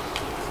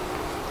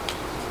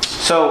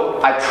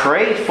 So I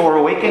pray for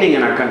awakening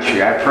in our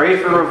country. I pray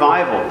for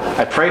revival.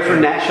 I pray for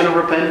national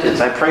repentance.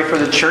 I pray for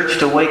the church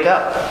to wake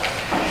up.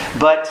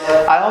 But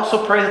I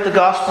also pray that the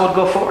gospel would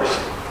go forth.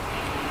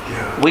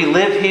 Yeah. We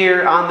live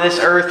here on this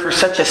earth for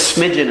such a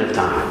smidgen of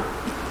time.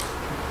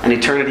 And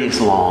eternity is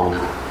long.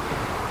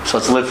 So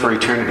let's live for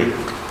eternity.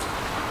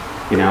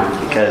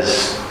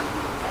 because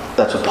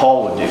that's what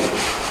Paul would do.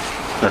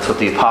 That's what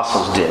the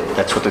apostles did.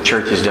 That's what the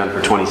church has done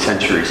for 20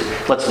 centuries.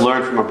 Let's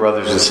learn from our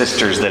brothers and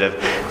sisters that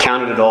have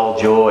counted it all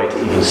joy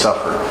to even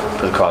suffer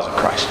for the cause of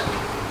Christ.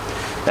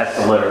 That's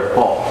the letter of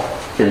Paul.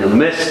 In the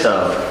midst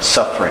of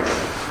suffering,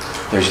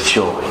 there's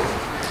joy.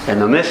 In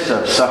the midst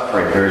of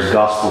suffering, there's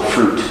gospel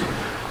fruit.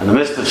 In the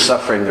midst of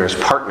suffering, there's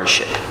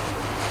partnership.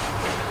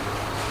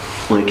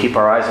 When we keep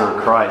our eyes on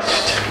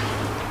Christ,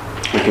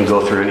 we can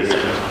go through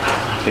anything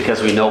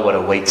because we know what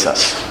awaits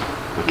us.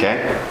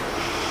 Okay?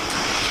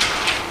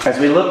 As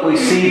we look, we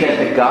see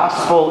that the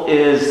gospel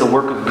is the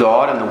work of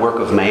God and the work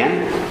of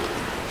man.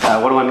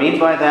 What do I mean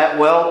by that?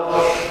 Well,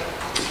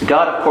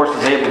 God, of course,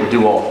 is able to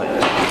do all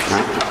things.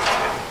 Right?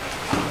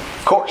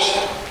 Of course.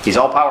 He's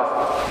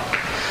all-powerful.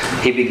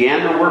 He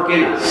began the work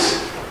in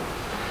us.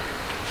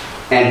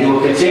 And He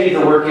will continue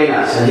the work in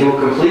us. And He will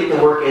complete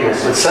the work in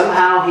us. But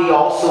somehow He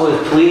also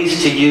is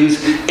pleased to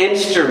use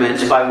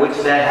instruments by which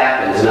that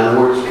happens. In other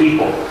words,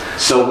 people.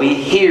 So we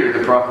hear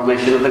the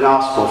proclamation of the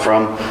gospel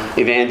from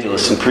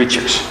evangelists and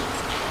preachers.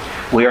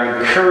 We are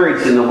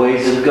encouraged in the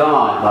ways of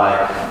God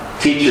by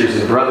teachers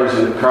and brothers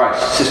in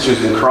Christ,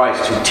 sisters in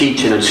Christ who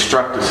teach and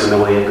instruct us in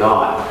the way of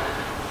God.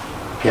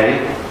 Okay?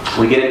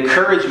 We get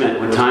encouragement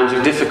when times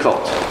are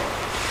difficult.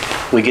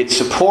 We get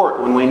support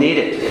when we need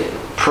it.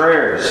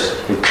 Prayers,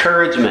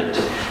 encouragement,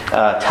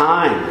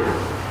 time.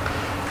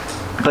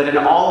 But in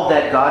all of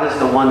that, God is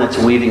the one that's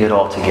weaving it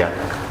all together.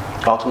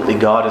 Ultimately,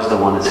 God is the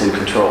one that's in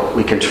control.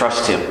 We can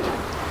trust Him.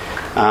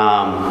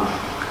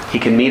 He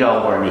can meet all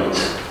of our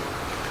needs.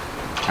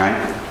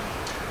 Right?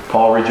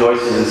 Paul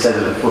rejoices and says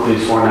in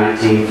Philippians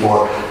 4:19,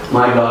 "For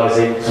my God is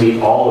able to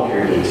meet all of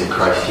your needs in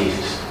Christ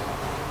Jesus."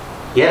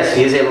 Yes,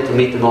 He is able to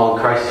meet them all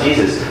in Christ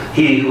Jesus.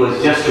 He who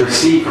has just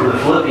received from the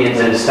Philippians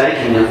and is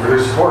thanking them for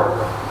their support.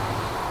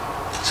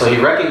 So he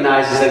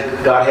recognizes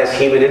that God has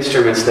human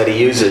instruments that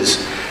He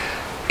uses,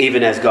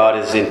 even as God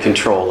is in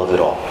control of it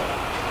all.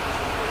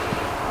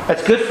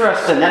 That's good for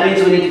us then. That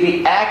means we need to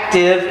be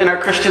active in our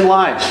Christian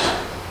lives.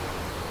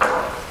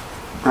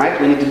 Right?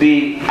 We need to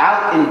be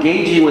out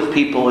engaging with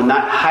people and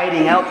not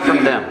hiding out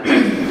from them.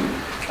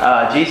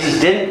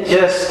 Jesus didn't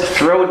just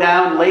throw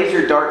down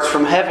laser darts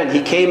from heaven.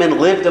 He came and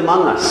lived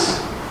among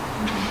us.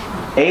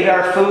 Ate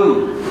our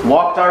food.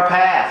 Walked our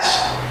paths.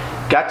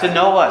 Got to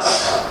know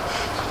us.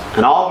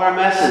 And all of our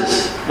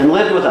messes. And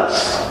lived with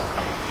us.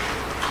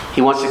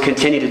 He wants to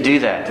continue to do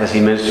that as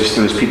He ministers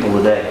through His people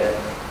today.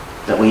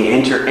 That we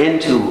enter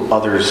into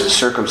others'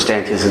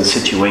 circumstances and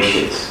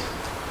situations.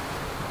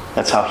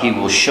 That's how He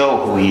will show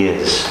who He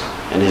is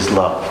and His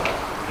love.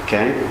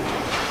 Okay?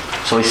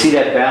 So we see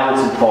that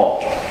balance in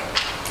Paul.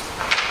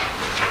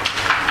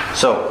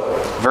 So,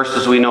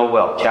 verses we know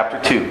well. Chapter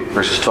 2,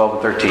 verses 12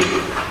 and 13.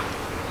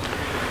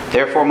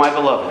 "Therefore, my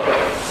beloved,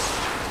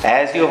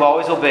 as you have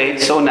always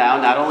obeyed, so now,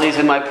 not only as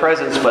in my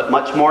presence, but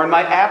much more in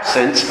my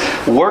absence,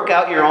 work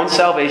out your own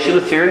salvation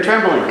with fear and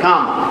trembling."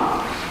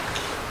 Come.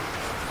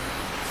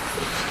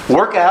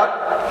 Work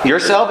out your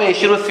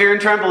salvation with fear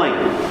and trembling.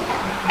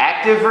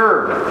 Active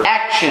verb,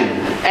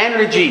 action,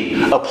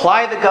 energy.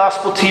 Apply the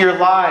gospel to your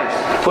lives.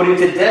 Putting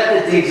to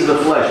death the deeds of the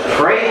flesh.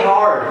 Pray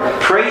hard.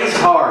 Praise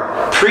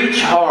hard.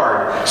 Preach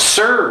hard.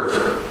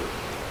 Serve.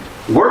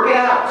 Work it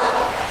out.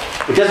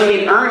 It doesn't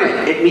mean earn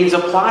it. It means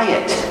apply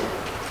it.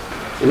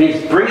 It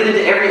means bring it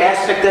into every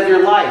aspect of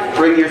your life.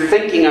 Bring your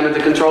thinking under the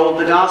control of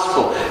the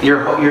gospel.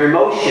 Your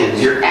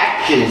emotions, your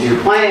actions, your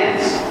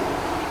plans.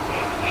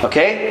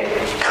 Okay?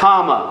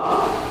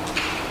 Comma.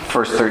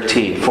 Verse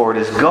 13. "For it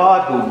is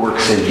God who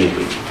works in you,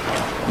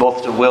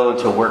 both to will and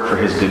to work for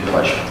His good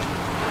pleasure."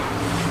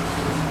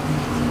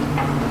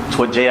 It's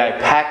what J.I.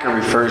 Packer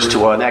refers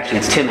to, and actually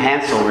it's Tim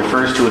Hansel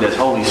refers to it as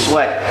holy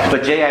sweat.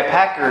 But J.I.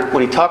 Packer,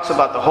 when he talks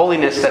about the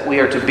holiness that we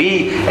are to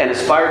be and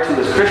aspire to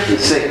as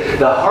Christians, say,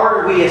 the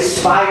harder we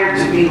aspire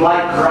to be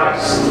like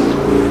Christ,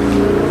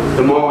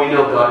 the more we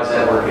know God is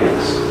at work in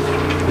us.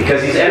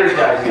 Because He's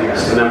energizing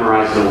us to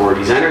memorize the Word.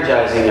 He's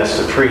energizing us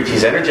to preach.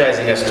 He's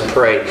energizing us to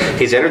pray.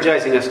 He's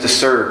energizing us to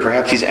serve.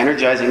 Perhaps He's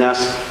energizing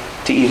us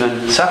to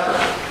even suffer.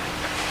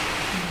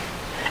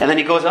 And then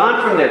he goes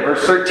on from there.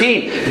 Verse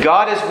 13.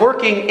 God is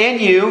working in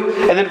you.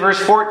 And then verse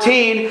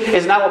 14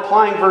 is now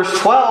applying verse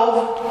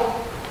 12.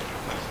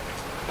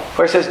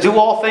 Where it says, "Do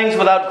all things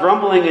without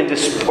grumbling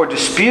or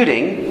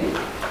disputing."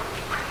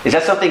 Is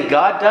that something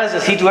God does?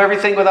 Does He do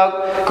everything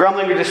without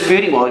grumbling or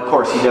disputing? Well, of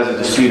course, He doesn't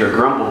dispute or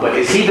grumble. But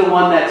is He the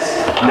one that's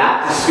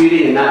not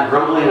disputing and not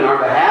grumbling on our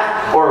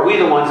behalf? Or are we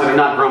the ones that are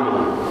not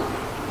grumbling?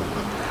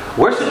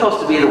 We're supposed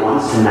to be the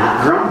ones to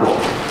not grumble,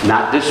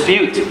 not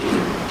dispute.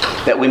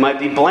 That we might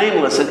be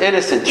blameless and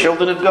innocent,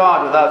 children of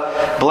God,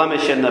 without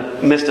blemish in the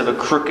midst of a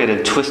crooked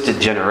and twisted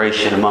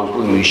generation, among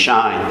whom we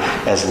shine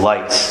as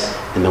lights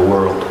in the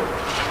world.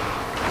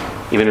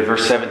 Even in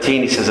verse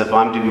 17, he says, "If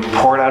I'm to be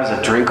poured out as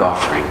a drink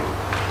offering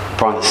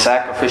upon the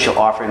sacrificial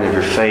offering of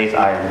your faith,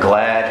 I am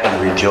glad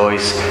and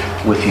rejoice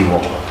with you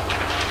all.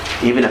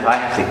 Even if I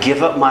have to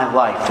give up my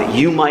life that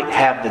you might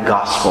have the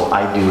gospel,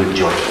 I do it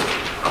joyfully."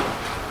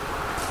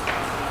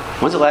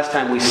 When's the last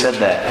time we said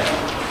that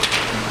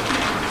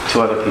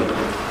to other people.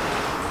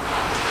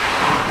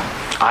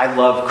 I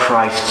love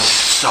Christ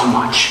so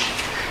much,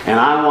 and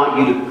I want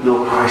you to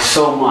know Christ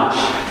so much,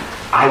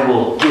 I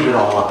will give it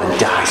all up and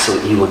die so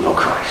that you will know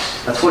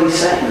Christ. That's what he's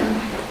saying.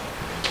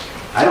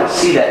 I don't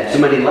see that in too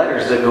many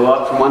letters that go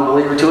out from one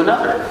believer to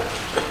another.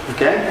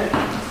 Okay?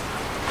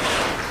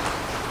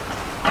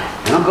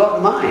 And I'll go out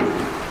in mine.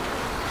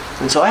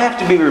 And so I have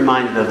to be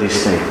reminded of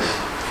these things.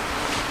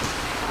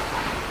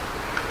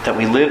 That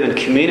we live in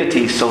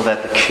community so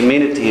that the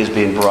community is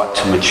being brought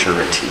to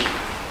maturity.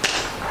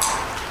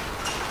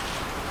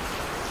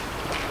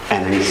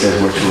 And then he says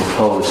we're to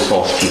oppose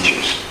false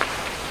teachers.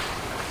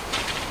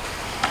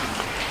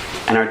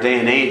 In our day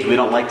and age, we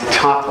don't like to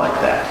talk like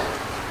that.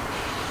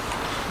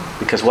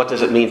 Because what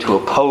does it mean to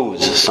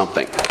oppose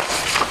something?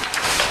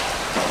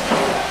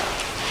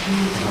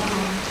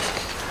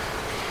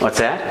 What's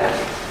that?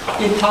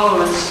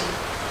 Oppose.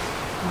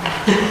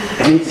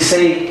 It means to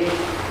say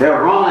there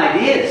are wrong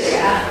ideas.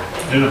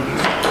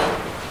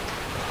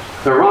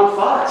 There are wrong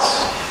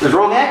thoughts. There's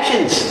wrong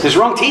actions. There's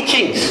wrong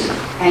teachings.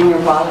 And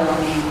you're bothering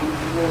me.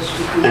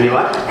 And you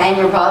what? And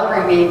you're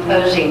bothering me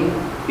opposing.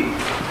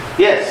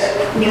 Yes.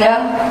 You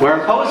know?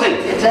 We're opposing.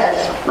 It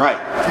says. Right.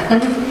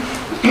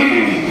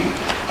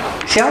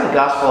 See how the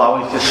gospel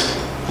always just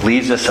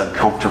leaves us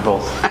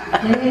uncomfortable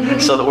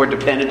so that we're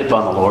dependent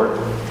upon the Lord?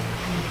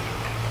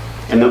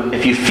 And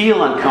if you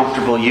feel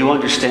uncomfortable, you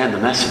understand the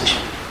message.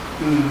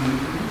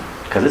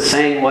 Because it's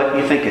saying what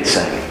you think it's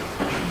saying.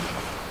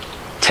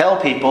 Tell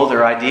people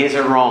their ideas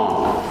are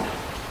wrong.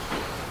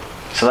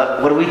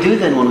 So what do we do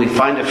then when we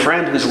find a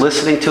friend who's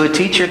listening to a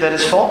teacher that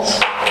is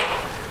false?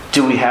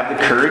 Do we have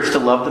the courage to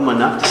love them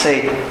enough to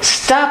say,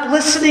 stop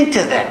listening to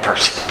that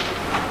person?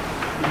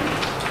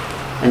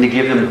 And to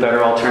give them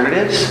better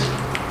alternatives?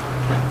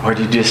 Or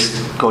do you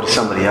just go to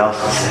somebody else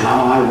and say,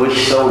 oh, I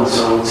wish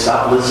so-and-so would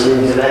stop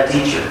listening to that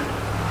teacher?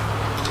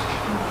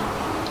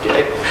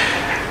 Okay.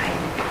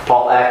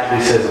 Paul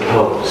actually says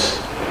oppose.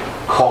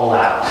 Call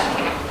out.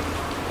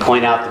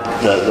 Point out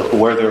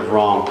where they're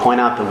wrong. Point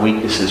out the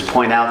weaknesses.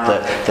 Point out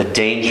the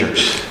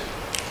dangers.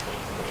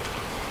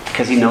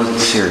 Because he knows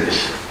it's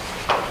serious.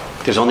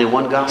 There's only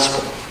one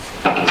gospel.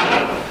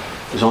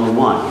 There's only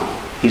one.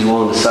 He's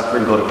willing to suffer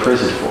and go to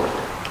prison for it.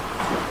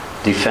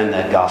 Defend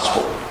that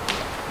gospel.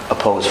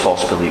 Oppose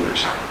false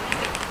believers.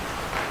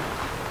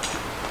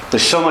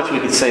 There's so much we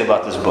could say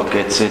about this book.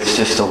 It's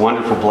just a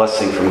wonderful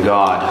blessing from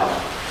God.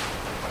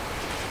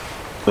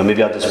 But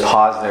maybe I'll just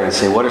pause there and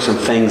say, what are some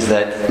things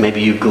that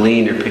maybe you've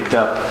gleaned or picked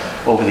up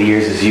over the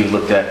years as you've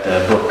looked at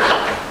the book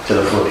to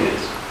the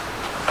Philippians?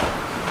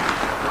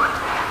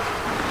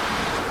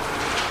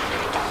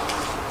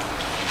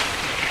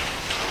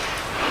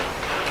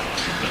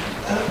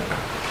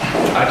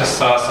 I just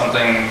saw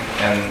something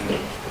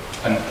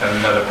in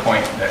another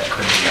point that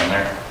could be on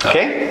there.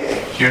 Okay.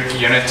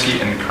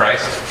 Unity in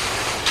Christ.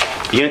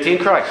 Unity in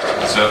Christ.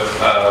 So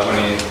when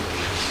he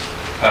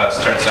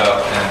starts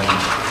out in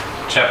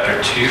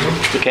chapter 2,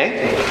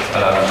 okay,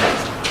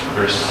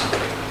 verse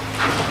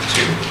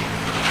 2.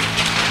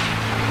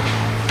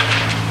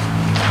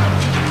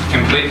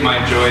 Complete my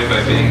joy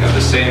by being of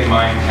the same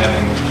mind,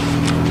 having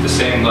the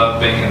same love,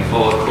 being in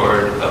full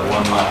accord of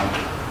one mind.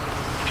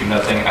 Do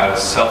nothing out of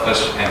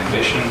selfish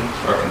ambition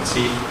or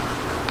conceit,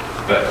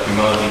 but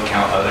humility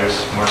count others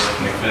more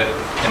significant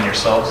than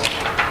yourselves.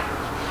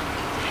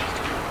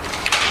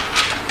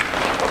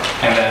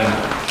 And then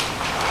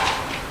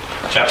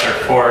chapter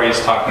 4, he's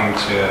talking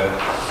to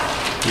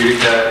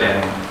Eureka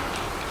and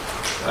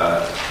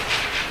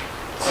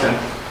Sin.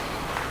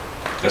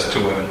 That's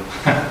two women.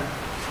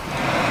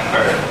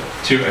 Or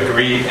to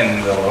agree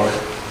in the Lord.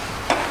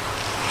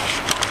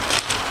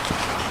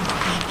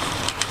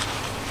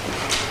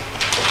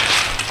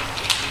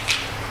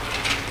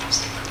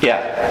 Yeah.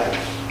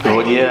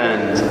 Rodia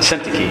and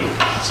Syntyche.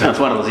 That's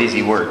one of those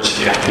easy words.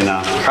 Yeah. You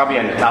know, probably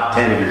in the top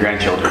 10 of your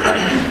grandchildren,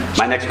 right?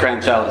 My next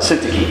grandchild is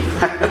Syntyche.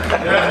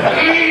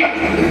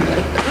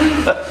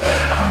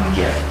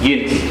 Yeah.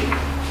 Unity.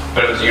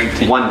 But it was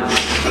unity. Oneness.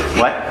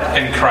 What?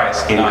 In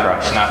Christ. In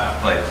Christ.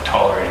 Not like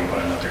tolerating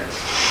one another.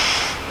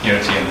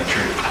 Unity in the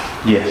truth.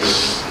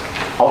 Yes.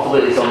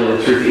 Ultimately, it's only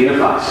the truth that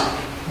unifies.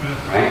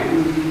 Right?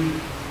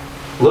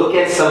 Look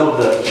at some of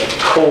the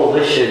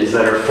coalitions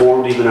that are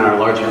formed even in our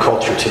larger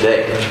culture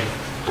today.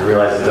 I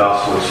realize the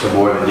gospel is for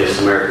more than just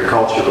American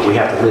culture, but we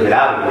have to live it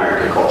out in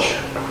American culture.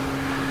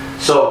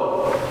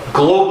 So,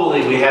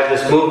 globally, we have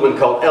this movement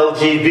called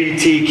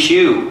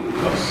LGBTQ.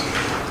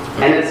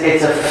 And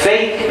it's a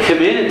fake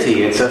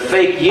community. It's a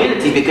fake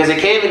unity because they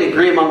can't even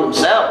agree among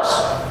themselves.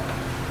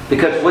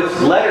 Because which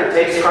letter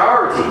takes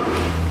priority?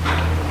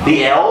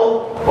 The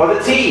L or the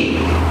T?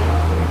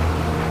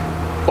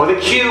 Or the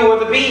Q or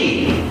the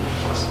B?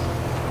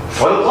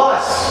 Or the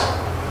plus?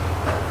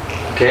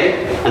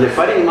 Okay? And they're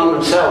fighting among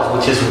themselves,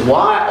 which is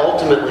why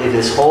ultimately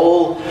this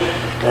whole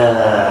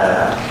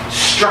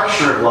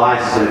structure of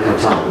life is going to come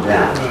tumbling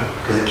down.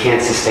 Because it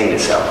can't sustain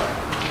itself.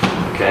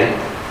 Okay?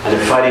 And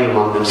they're fighting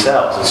among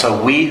themselves. And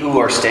so we who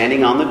are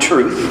standing on the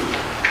truth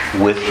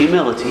with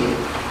humility,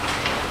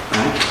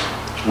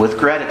 right, with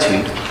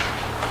gratitude,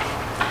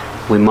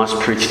 we must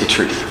preach the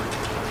truth.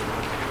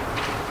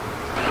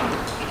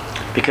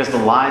 Because the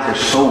lies are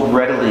so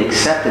readily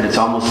accepted, it's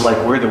almost like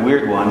we're the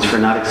weird ones for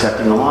not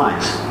accepting the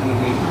lies.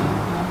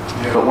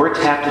 But we're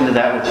tapped into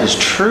that which is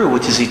true,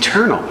 which is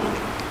eternal.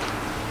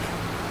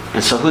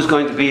 And so who's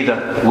going to be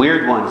the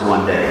weird ones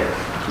one day?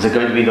 Is it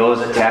going to be those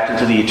that tapped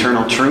into the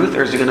eternal truth,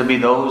 or is it going to be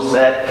those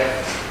that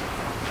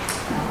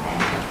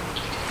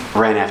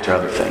ran after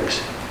other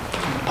things?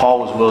 Paul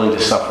was willing to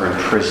suffer in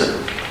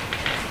prison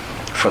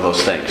for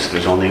those things.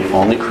 There's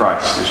only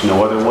Christ. There's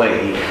no other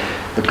way.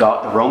 The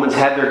Romans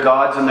had their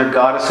gods and their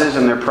goddesses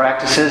and their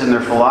practices and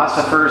their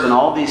philosophers and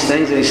all these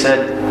things, and he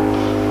said,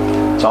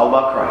 it's all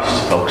about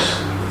Christ, folks.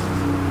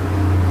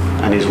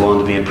 And he's willing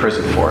to be in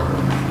prison for it.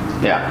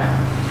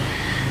 Yeah.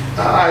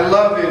 I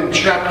love in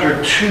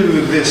chapter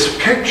 2 this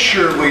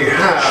picture we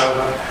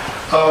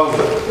have of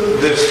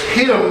this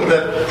hymn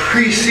that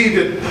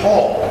preceded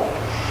Paul,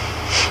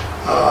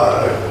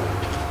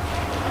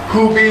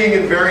 who being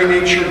in very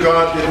nature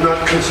God did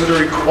not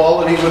consider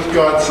equality with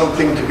God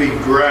something to be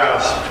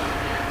grasped.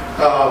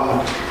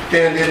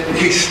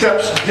 He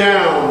steps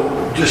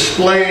down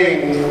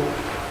displaying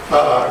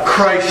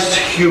Christ's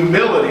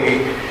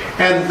humility,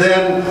 and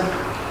then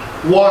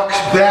walks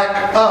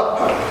back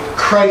up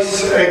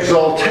Christ's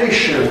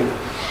exaltation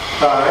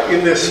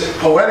in this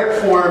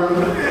poetic form,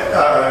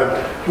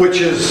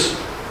 which is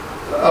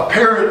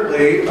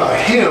apparently a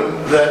hymn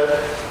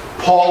that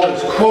Paul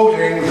is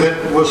quoting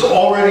that was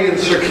already in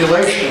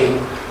circulation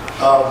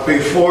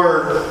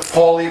before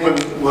Paul even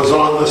was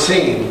on the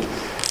scene.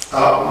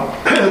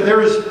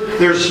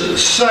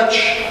 There's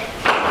such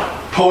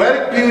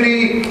poetic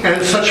beauty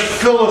and such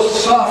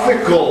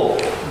philosophical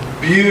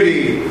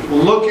beauty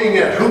looking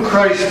at who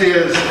Christ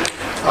is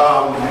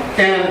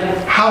and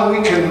how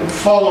we can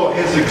follow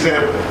his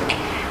example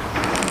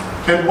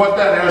and what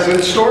that has in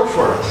store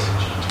for us.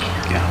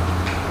 Yeah.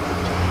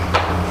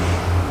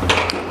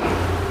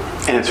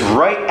 And it's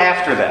right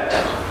after that.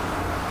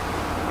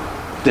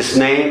 This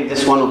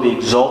one will be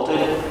exalted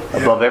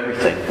above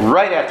everything.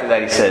 Right after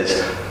that he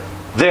says,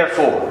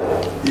 therefore,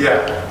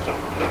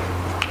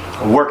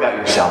 work out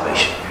your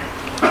salvation.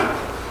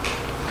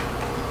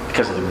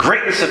 Because of the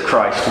greatness of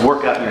Christ,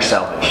 work out your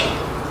salvation.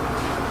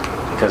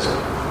 Because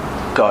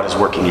God is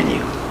working in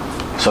you.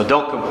 So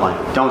don't complain.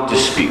 Don't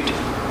dispute.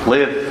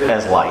 Live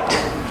as light.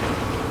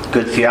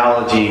 Good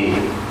theology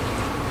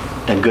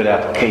and good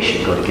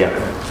application go together.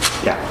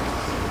 Yeah.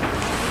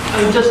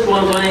 I'm just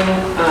wondering,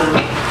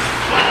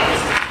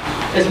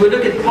 as we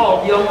look at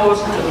Paul, he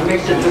almost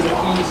makes it look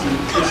easy,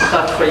 his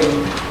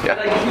suffering. Yeah.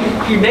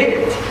 Like he made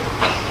it.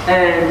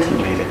 And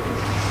He made it.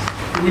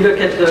 we look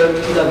at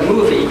the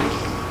movie,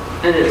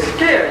 and it's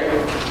scary.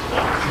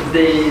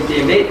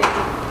 They made it.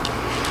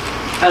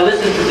 I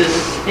listened to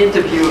this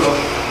interview of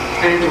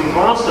Andrew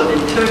Bronson in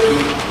Turkey,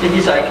 and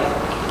he's like,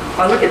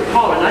 I look at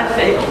Paul and I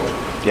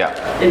failed.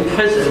 Yeah. In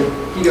prison,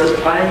 he goes,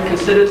 I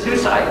considered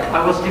suicide.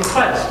 I was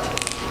depressed.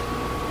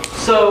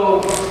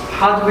 So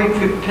how do we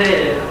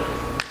prepare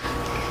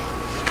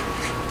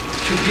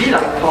to be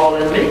like Paul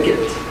and make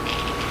it?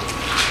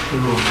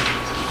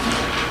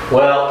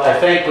 Well, I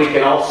think we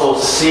can also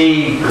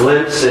see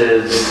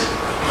glimpses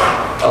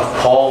of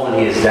Paul when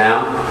he is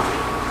down,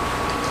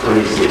 when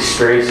he's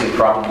experiencing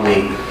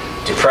probably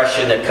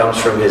depression that comes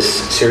from his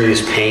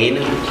serious pain.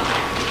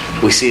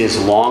 We see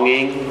his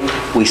longing.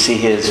 We see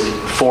his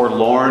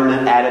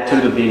forlorn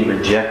attitude of being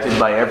rejected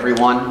by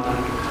everyone.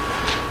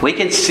 We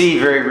can see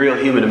very real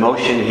human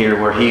emotion here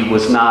where he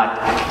was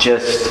not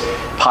just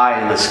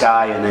pie in the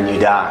sky and then you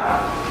die.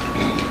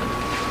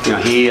 You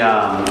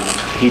know,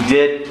 he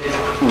did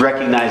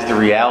recognize the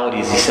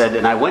realities. He said,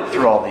 and I went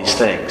through all these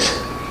things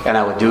and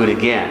I would do it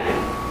again.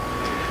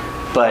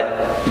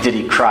 But did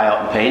he cry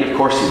out in pain? Of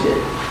course he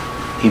did.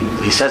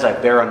 He says, I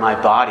bear on my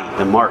body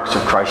the marks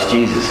of Christ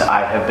Jesus.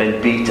 I have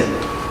been beaten.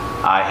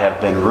 I have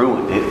been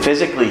ruined.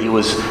 Physically, he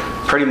was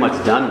pretty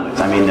much done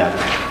with. I mean,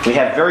 we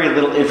have very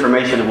little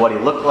information of what he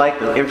looked like.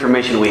 The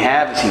information we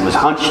have is he was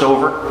hunched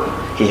over.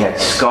 He had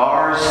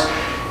scars.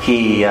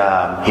 He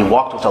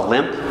walked with a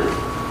limp.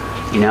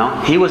 You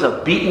know, he was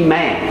a beaten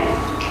man.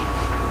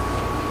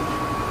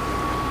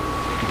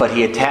 But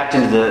he had tapped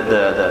into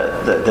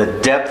the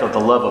depth of the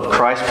love of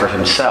Christ for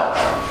himself.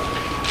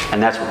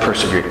 And that's what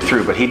persevered him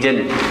through. But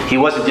he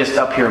wasn't just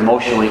up here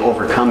emotionally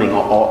overcoming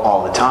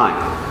all the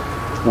time.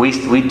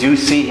 We do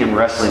see him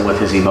wrestling with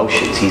his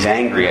emotions. He's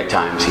angry at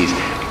times.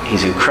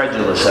 He's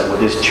incredulous with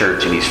this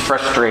church, and he's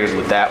frustrated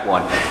with that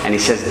one. And he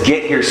says,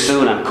 get here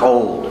soon, I'm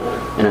cold,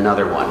 in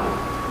another one.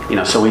 You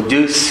know, so we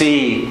do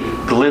see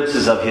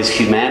glimpses of his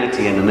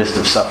humanity in the midst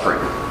of suffering.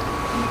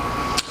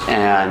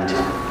 And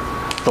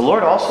the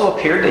Lord also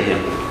appeared to him.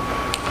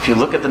 If you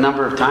look at the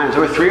number of times,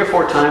 there were 3 or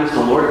 4 times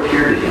the Lord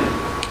appeared to him.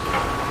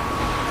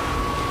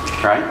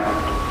 Right?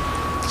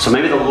 So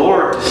maybe the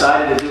Lord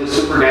decided to do a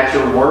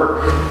supernatural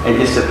work and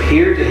just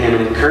appear to him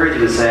and encourage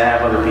him to say, I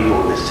have other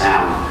people in this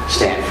town,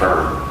 stand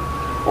firm.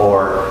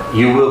 Or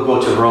you will go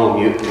to Rome,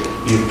 you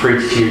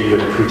preached here, you're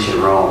going to preach in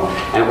Rome.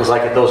 And it was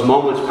like at those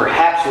moments,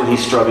 perhaps when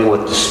he's struggling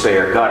with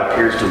despair, God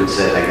appears to him and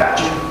says, I got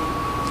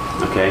you.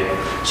 Okay?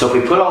 So if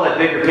we put all that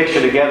bigger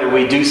picture together,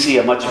 we do see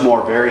a much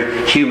more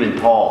very human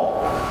Paul.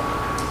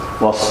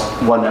 Well,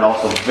 one that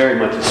also very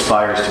much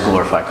aspires to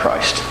glorify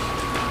Christ.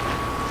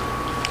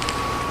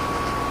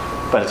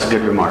 But it's a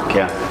good remark,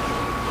 yeah.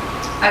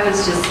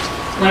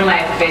 One of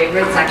my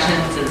favorite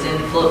sections is in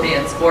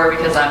Philippians 4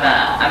 because I'm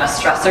a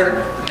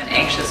stressor, I'm an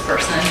anxious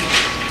person.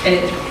 And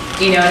it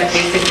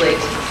basically,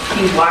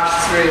 he walks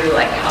through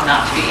like how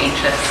not to be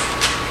anxious.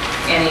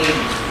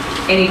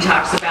 And he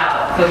talks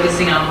about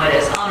focusing on what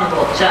is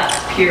honorable, just,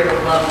 pure,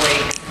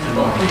 lovely,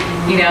 commendable.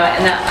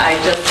 And I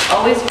just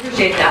always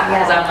appreciate that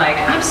because I'm like,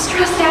 I'm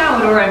stressed out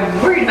or I'm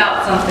worried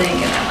about something.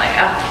 And I'm like,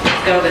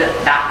 let's go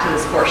back to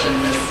this portion.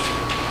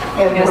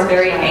 It was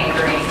very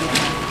anchoring.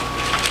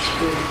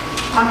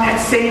 On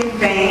that same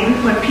vein,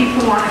 when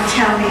people want to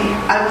tell me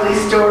ugly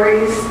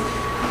stories,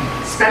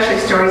 especially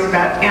stories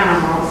about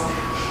animals,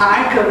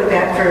 I go to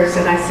that verse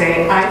and I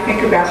say, I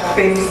think about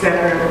things that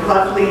are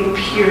lovely,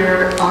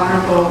 pure,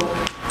 honorable,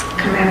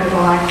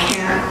 commendable. I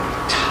can't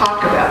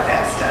talk about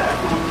that stuff.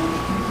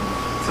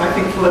 So I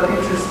think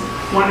Philippians is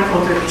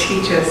wonderful to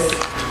teach us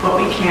what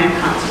we can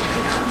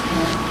concentrate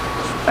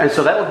on. And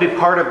so that would be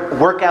part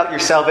of work out your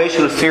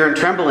salvation with fear and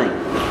trembling.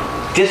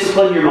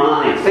 Discipline your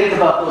mind. Think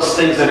about those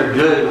things that are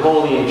good and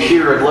holy and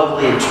pure and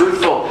lovely and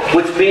truthful,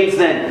 which means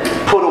then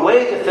put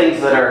away the things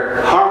that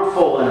are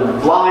harmful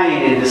and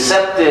lying and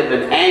deceptive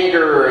and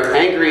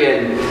angry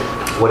and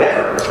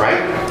whatever,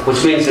 right?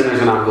 Which means then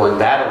there's an ongoing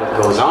battle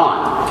that goes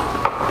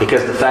on.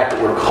 Because the fact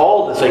that we're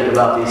called to think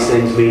about these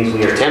things means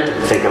we are tempted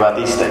to think about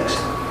these things.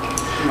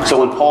 So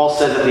when Paul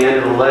says at the end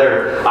of the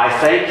letter, I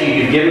thank you,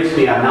 you've given to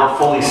me, I'm now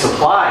fully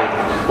supplied,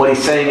 what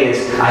he's saying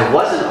is, I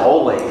wasn't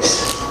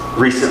always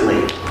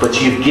recently,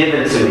 but you've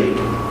given to me.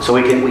 So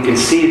we can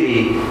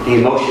see the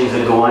emotions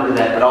that go into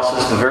that, but also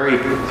just the very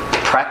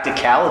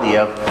practicality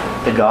of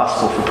the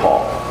gospel for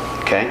Paul.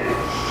 Okay?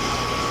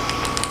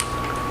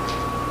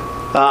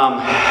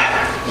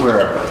 Where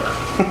are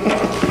we?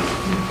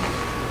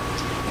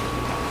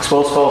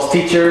 Expose false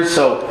teachers.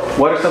 So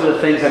what are some of the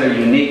things that are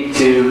unique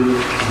to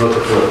the book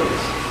of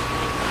Philippians?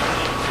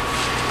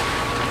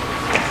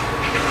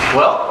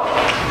 Well,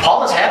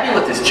 Paul is happy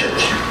with this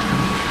church.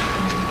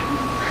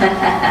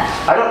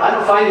 I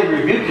don't find him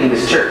rebuking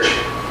this church.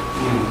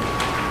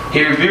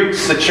 He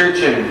rebukes the church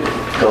in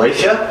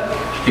Galatia.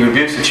 He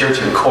rebukes the church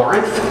in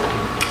Corinth.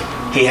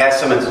 He has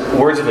some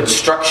words of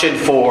instruction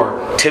for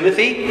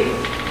Timothy.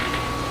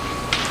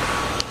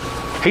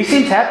 He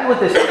seems happy with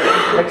this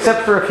church,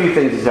 except for a few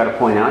things he's got to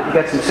point out. You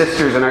got some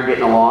sisters that aren't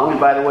getting along, and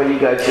by the way, you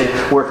guys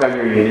should work on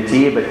your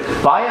unity. But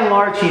by and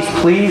large, he's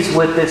pleased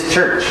with this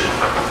church.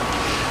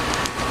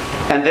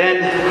 And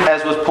then,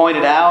 as was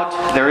pointed out,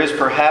 there is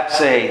perhaps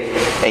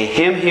a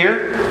hymn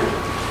here.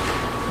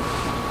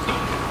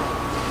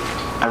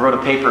 I wrote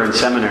a paper in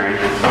seminary.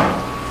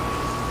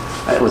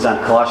 It was on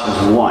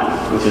Colossians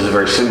 1, which is a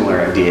very similar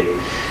idea.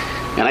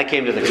 And I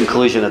came to the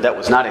conclusion that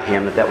was not a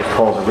hymn, that was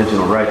Paul's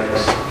original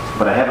writings.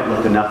 But I haven't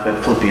looked enough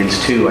at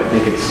Philippians 2. I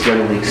think it's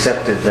generally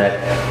accepted that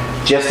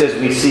just as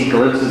we see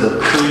glimpses of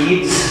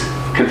creeds,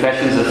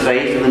 confessions of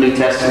faith in the New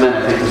Testament,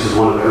 I think this is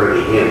one of the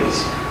early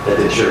hymns that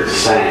the church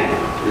sang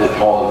and that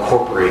Paul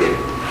incorporated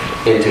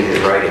into his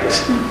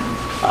writings.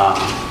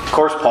 Of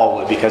course Paul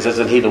would, because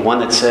isn't he the one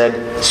that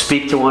said,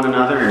 speak to one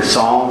another in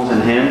psalms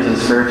and hymns and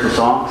spiritual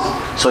songs?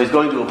 So he's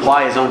going to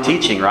apply his own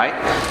teaching, right?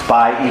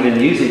 By even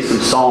using some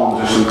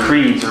psalms or some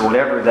creeds or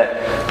whatever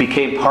that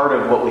became part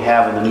of what we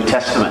have in the New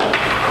Testament.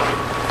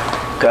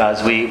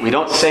 Because we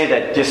don't say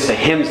that just the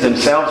hymns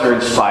themselves are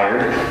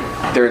inspired.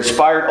 They're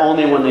inspired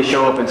only when they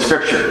show up in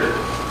Scripture.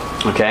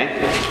 Okay?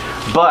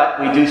 But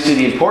we do see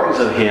the importance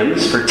of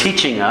hymns for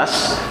teaching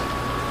us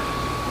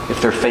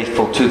if they're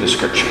faithful to the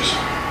Scriptures.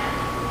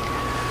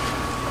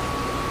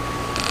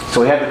 So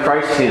we have the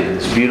Christ hymn,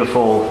 this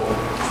beautiful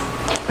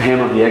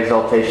hymn of the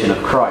exaltation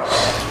of Christ.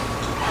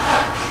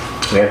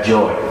 We have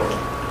joy,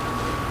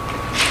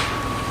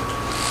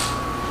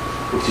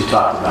 which you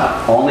talked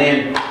about. Only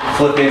in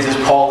Philippians does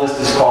Paul list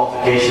his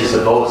qualifications to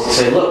boast. He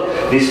say,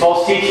 look, these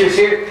false teachers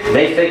here,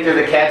 they think they're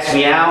the cat's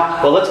meow.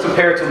 Well, let's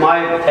compare it to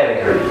my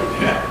pedigree.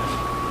 Yeah.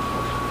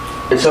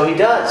 And so he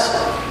does.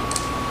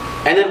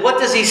 And then what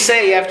does he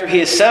say after he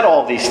has said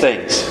all these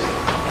things?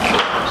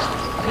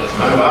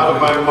 I'm out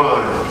of my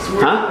mind.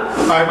 Huh?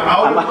 I'm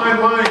out of my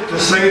mind to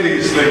say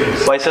these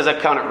things. Well, he says I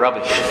count it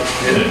rubbish.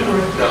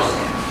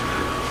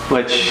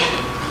 Which,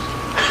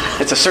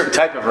 it's a certain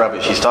type of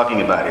rubbish he's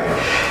talking about here.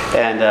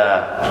 And,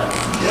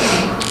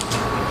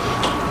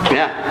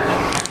 yeah.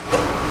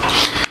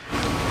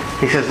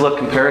 He says, look,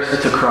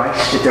 comparison to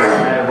Christ, it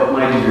doesn't matter what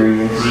my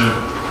degree is.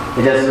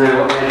 It doesn't matter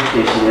what my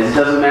education is. It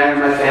doesn't matter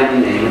my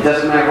family name. It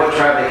doesn't matter what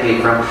tribe I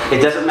came from. It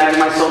doesn't matter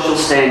my social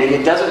standing.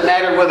 It doesn't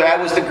matter whether I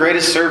was the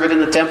greatest servant in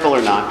the temple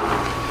or not.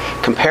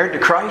 Compared to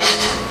Christ,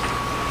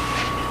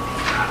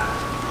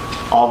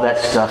 all that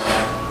stuff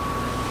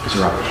is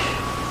rubbish.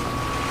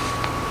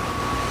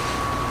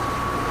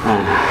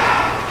 And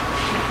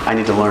I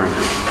need to learn.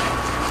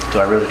 Do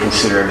I really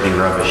consider everything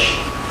rubbish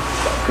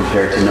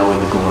compared to knowing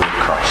the glory of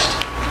Christ?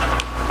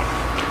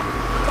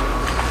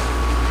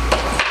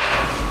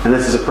 And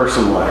this is a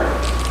personal letter.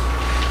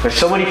 There's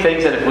so many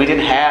things that if we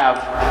didn't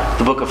have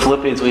the book of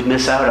Philippians, we'd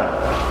miss out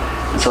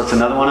on. And so it's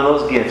another one of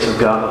those gifts of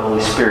God the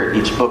Holy Spirit.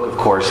 Each book, of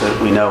course,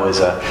 that we know is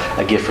a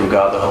gift from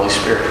God the Holy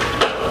Spirit.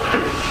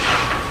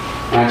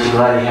 Aren't you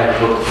glad you have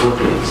the book of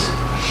Philippians?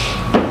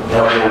 To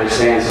help you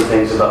understand some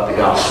things about the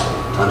gospel,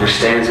 to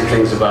understand some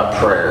things about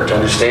prayer, to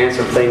understand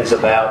some things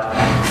about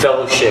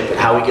fellowship and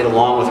how we get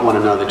along with one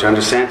another, to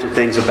understand some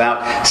things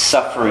about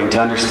suffering, to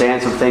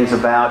understand some things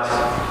about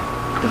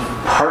the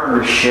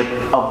partnership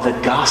of the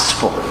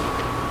gospel.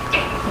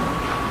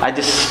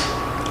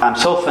 I'm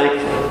so thankful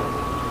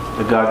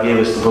that God gave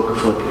us the book of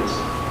Philippians.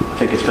 I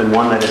think it's been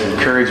one that has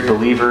encouraged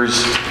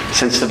believers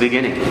since the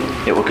beginning.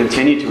 It will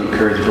continue to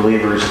encourage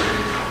believers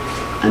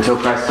until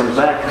Christ comes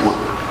back.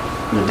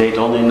 The date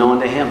only known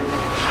to Him.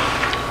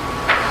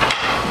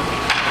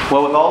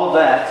 Well, with all of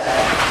that,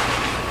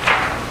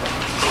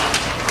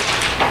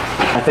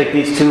 I think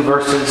these two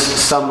verses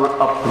sum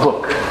up the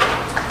book.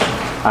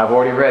 I've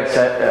already read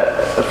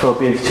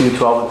Philippians 2,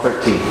 12 and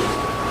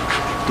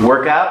 13.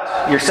 Work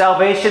out your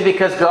salvation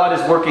because God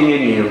is working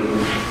in you.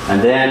 And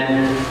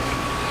then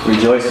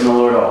rejoice in the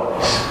Lord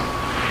always.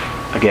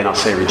 Again, I'll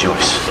say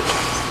rejoice.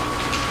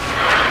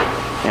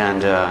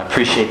 And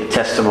appreciate the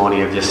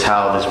testimony of just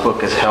how this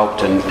book has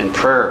helped in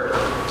prayer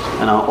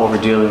and over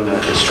dealing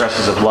the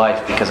stresses of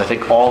life, because I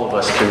think all of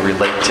us can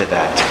relate to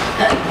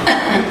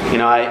that. You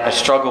know, I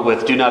struggle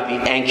with do not be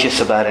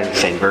anxious about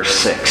anything, verse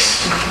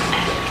 6.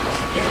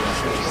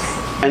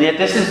 And yet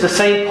this is the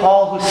same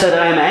Paul who said,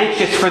 I am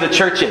anxious for the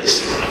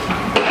churches.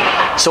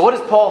 So what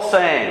is Paul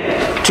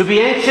saying? To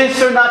be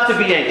anxious or not to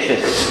be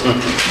anxious?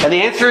 And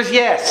the answer is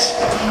yes.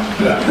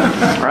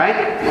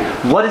 Right?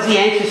 What is he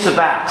anxious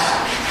about?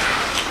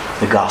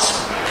 The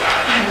gospel.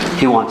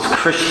 He wants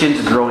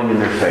Christians growing in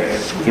their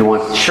faith. He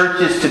wants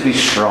churches to be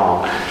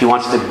strong. He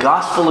wants the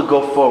gospel to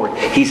go forward.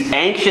 He's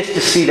anxious to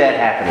see that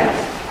happening.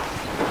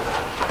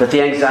 That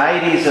the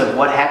anxieties of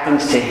what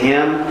happens to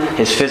him,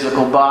 his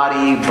physical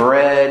body,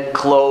 bread,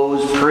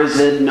 clothes,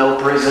 prison, no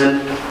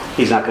prison,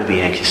 he's not going to be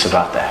anxious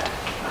about that.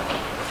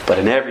 But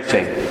in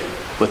everything,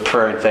 with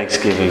prayer and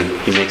thanksgiving,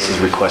 he makes his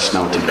requests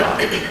known to God.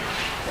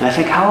 And I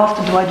think, how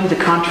often do I do the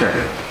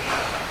contrary?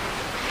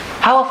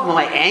 How often am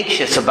I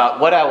anxious about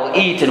what I will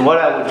eat and what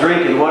I will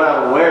drink and what I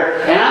will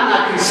wear, and I'm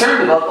not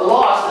concerned about the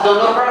lost that don't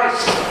know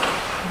Christ?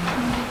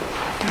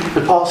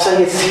 And Paul's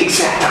saying it's the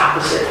exact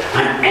opposite.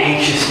 I'm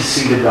anxious to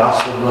see the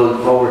gospel going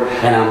forward,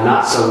 and I'm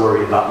not so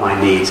worried about my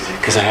needs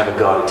because I have a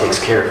God who takes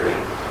care of me.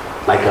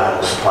 My God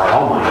will supply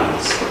all my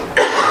needs.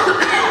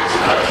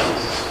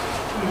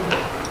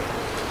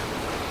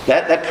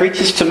 That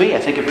preaches to me. I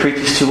think it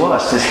preaches to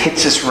us. This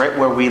hits us right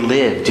where we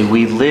live. Do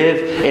we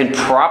live in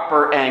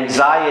proper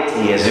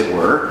anxiety, as it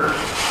were,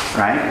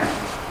 right?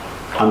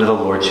 Under the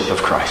lordship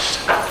of Christ.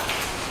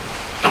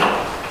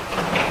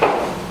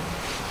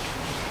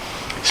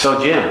 So,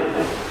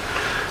 Jim,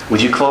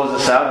 would you close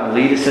us out and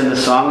lead us in the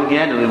song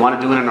again? Do we want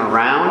to do it in a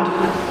round?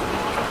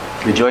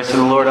 Rejoice in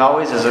the Lord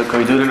always. Can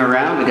we do it in a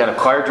round? We got a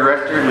choir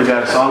director and we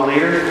got a song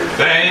leader.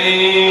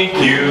 Thank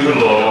you,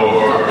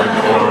 Lord,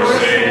 for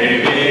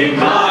saving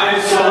my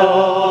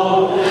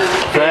soul.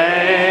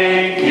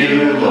 Thank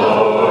you,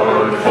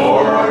 Lord,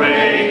 for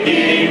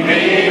making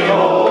me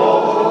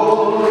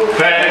whole.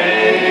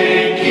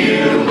 Thank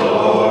you,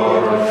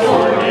 Lord,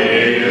 for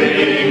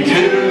giving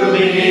to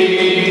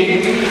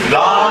me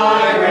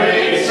thy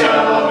great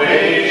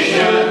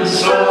salvation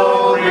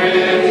so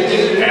rich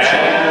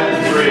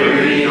and free.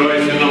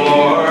 Rejoice in the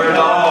Lord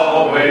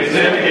always,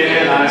 and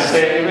again I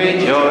say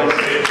rejoice.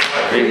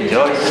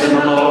 Rejoice in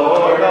the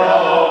Lord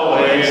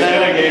always,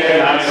 and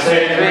again I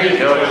say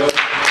rejoice.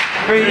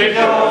 Rejoice,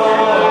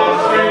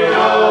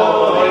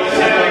 rejoice,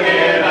 and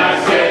again I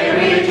say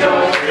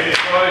rejoice.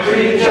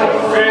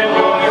 Rejoice,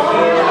 rejoice,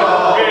 rejoice,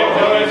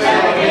 rejoice,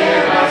 and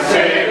again I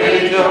say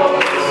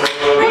rejoice.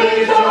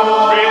 Rejoice,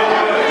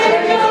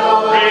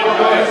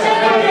 rejoice,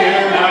 and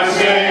again I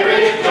say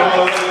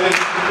rejoice.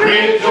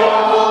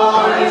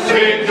 Rejoice,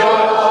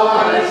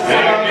 rejoice,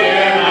 and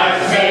again I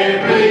say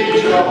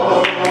rejoice.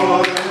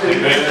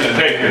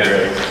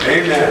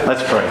 Amen.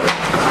 Let's pray.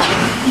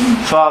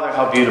 Father,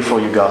 how beautiful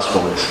your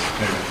gospel is.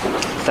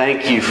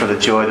 Thank you for the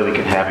joy that we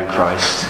can have in Christ.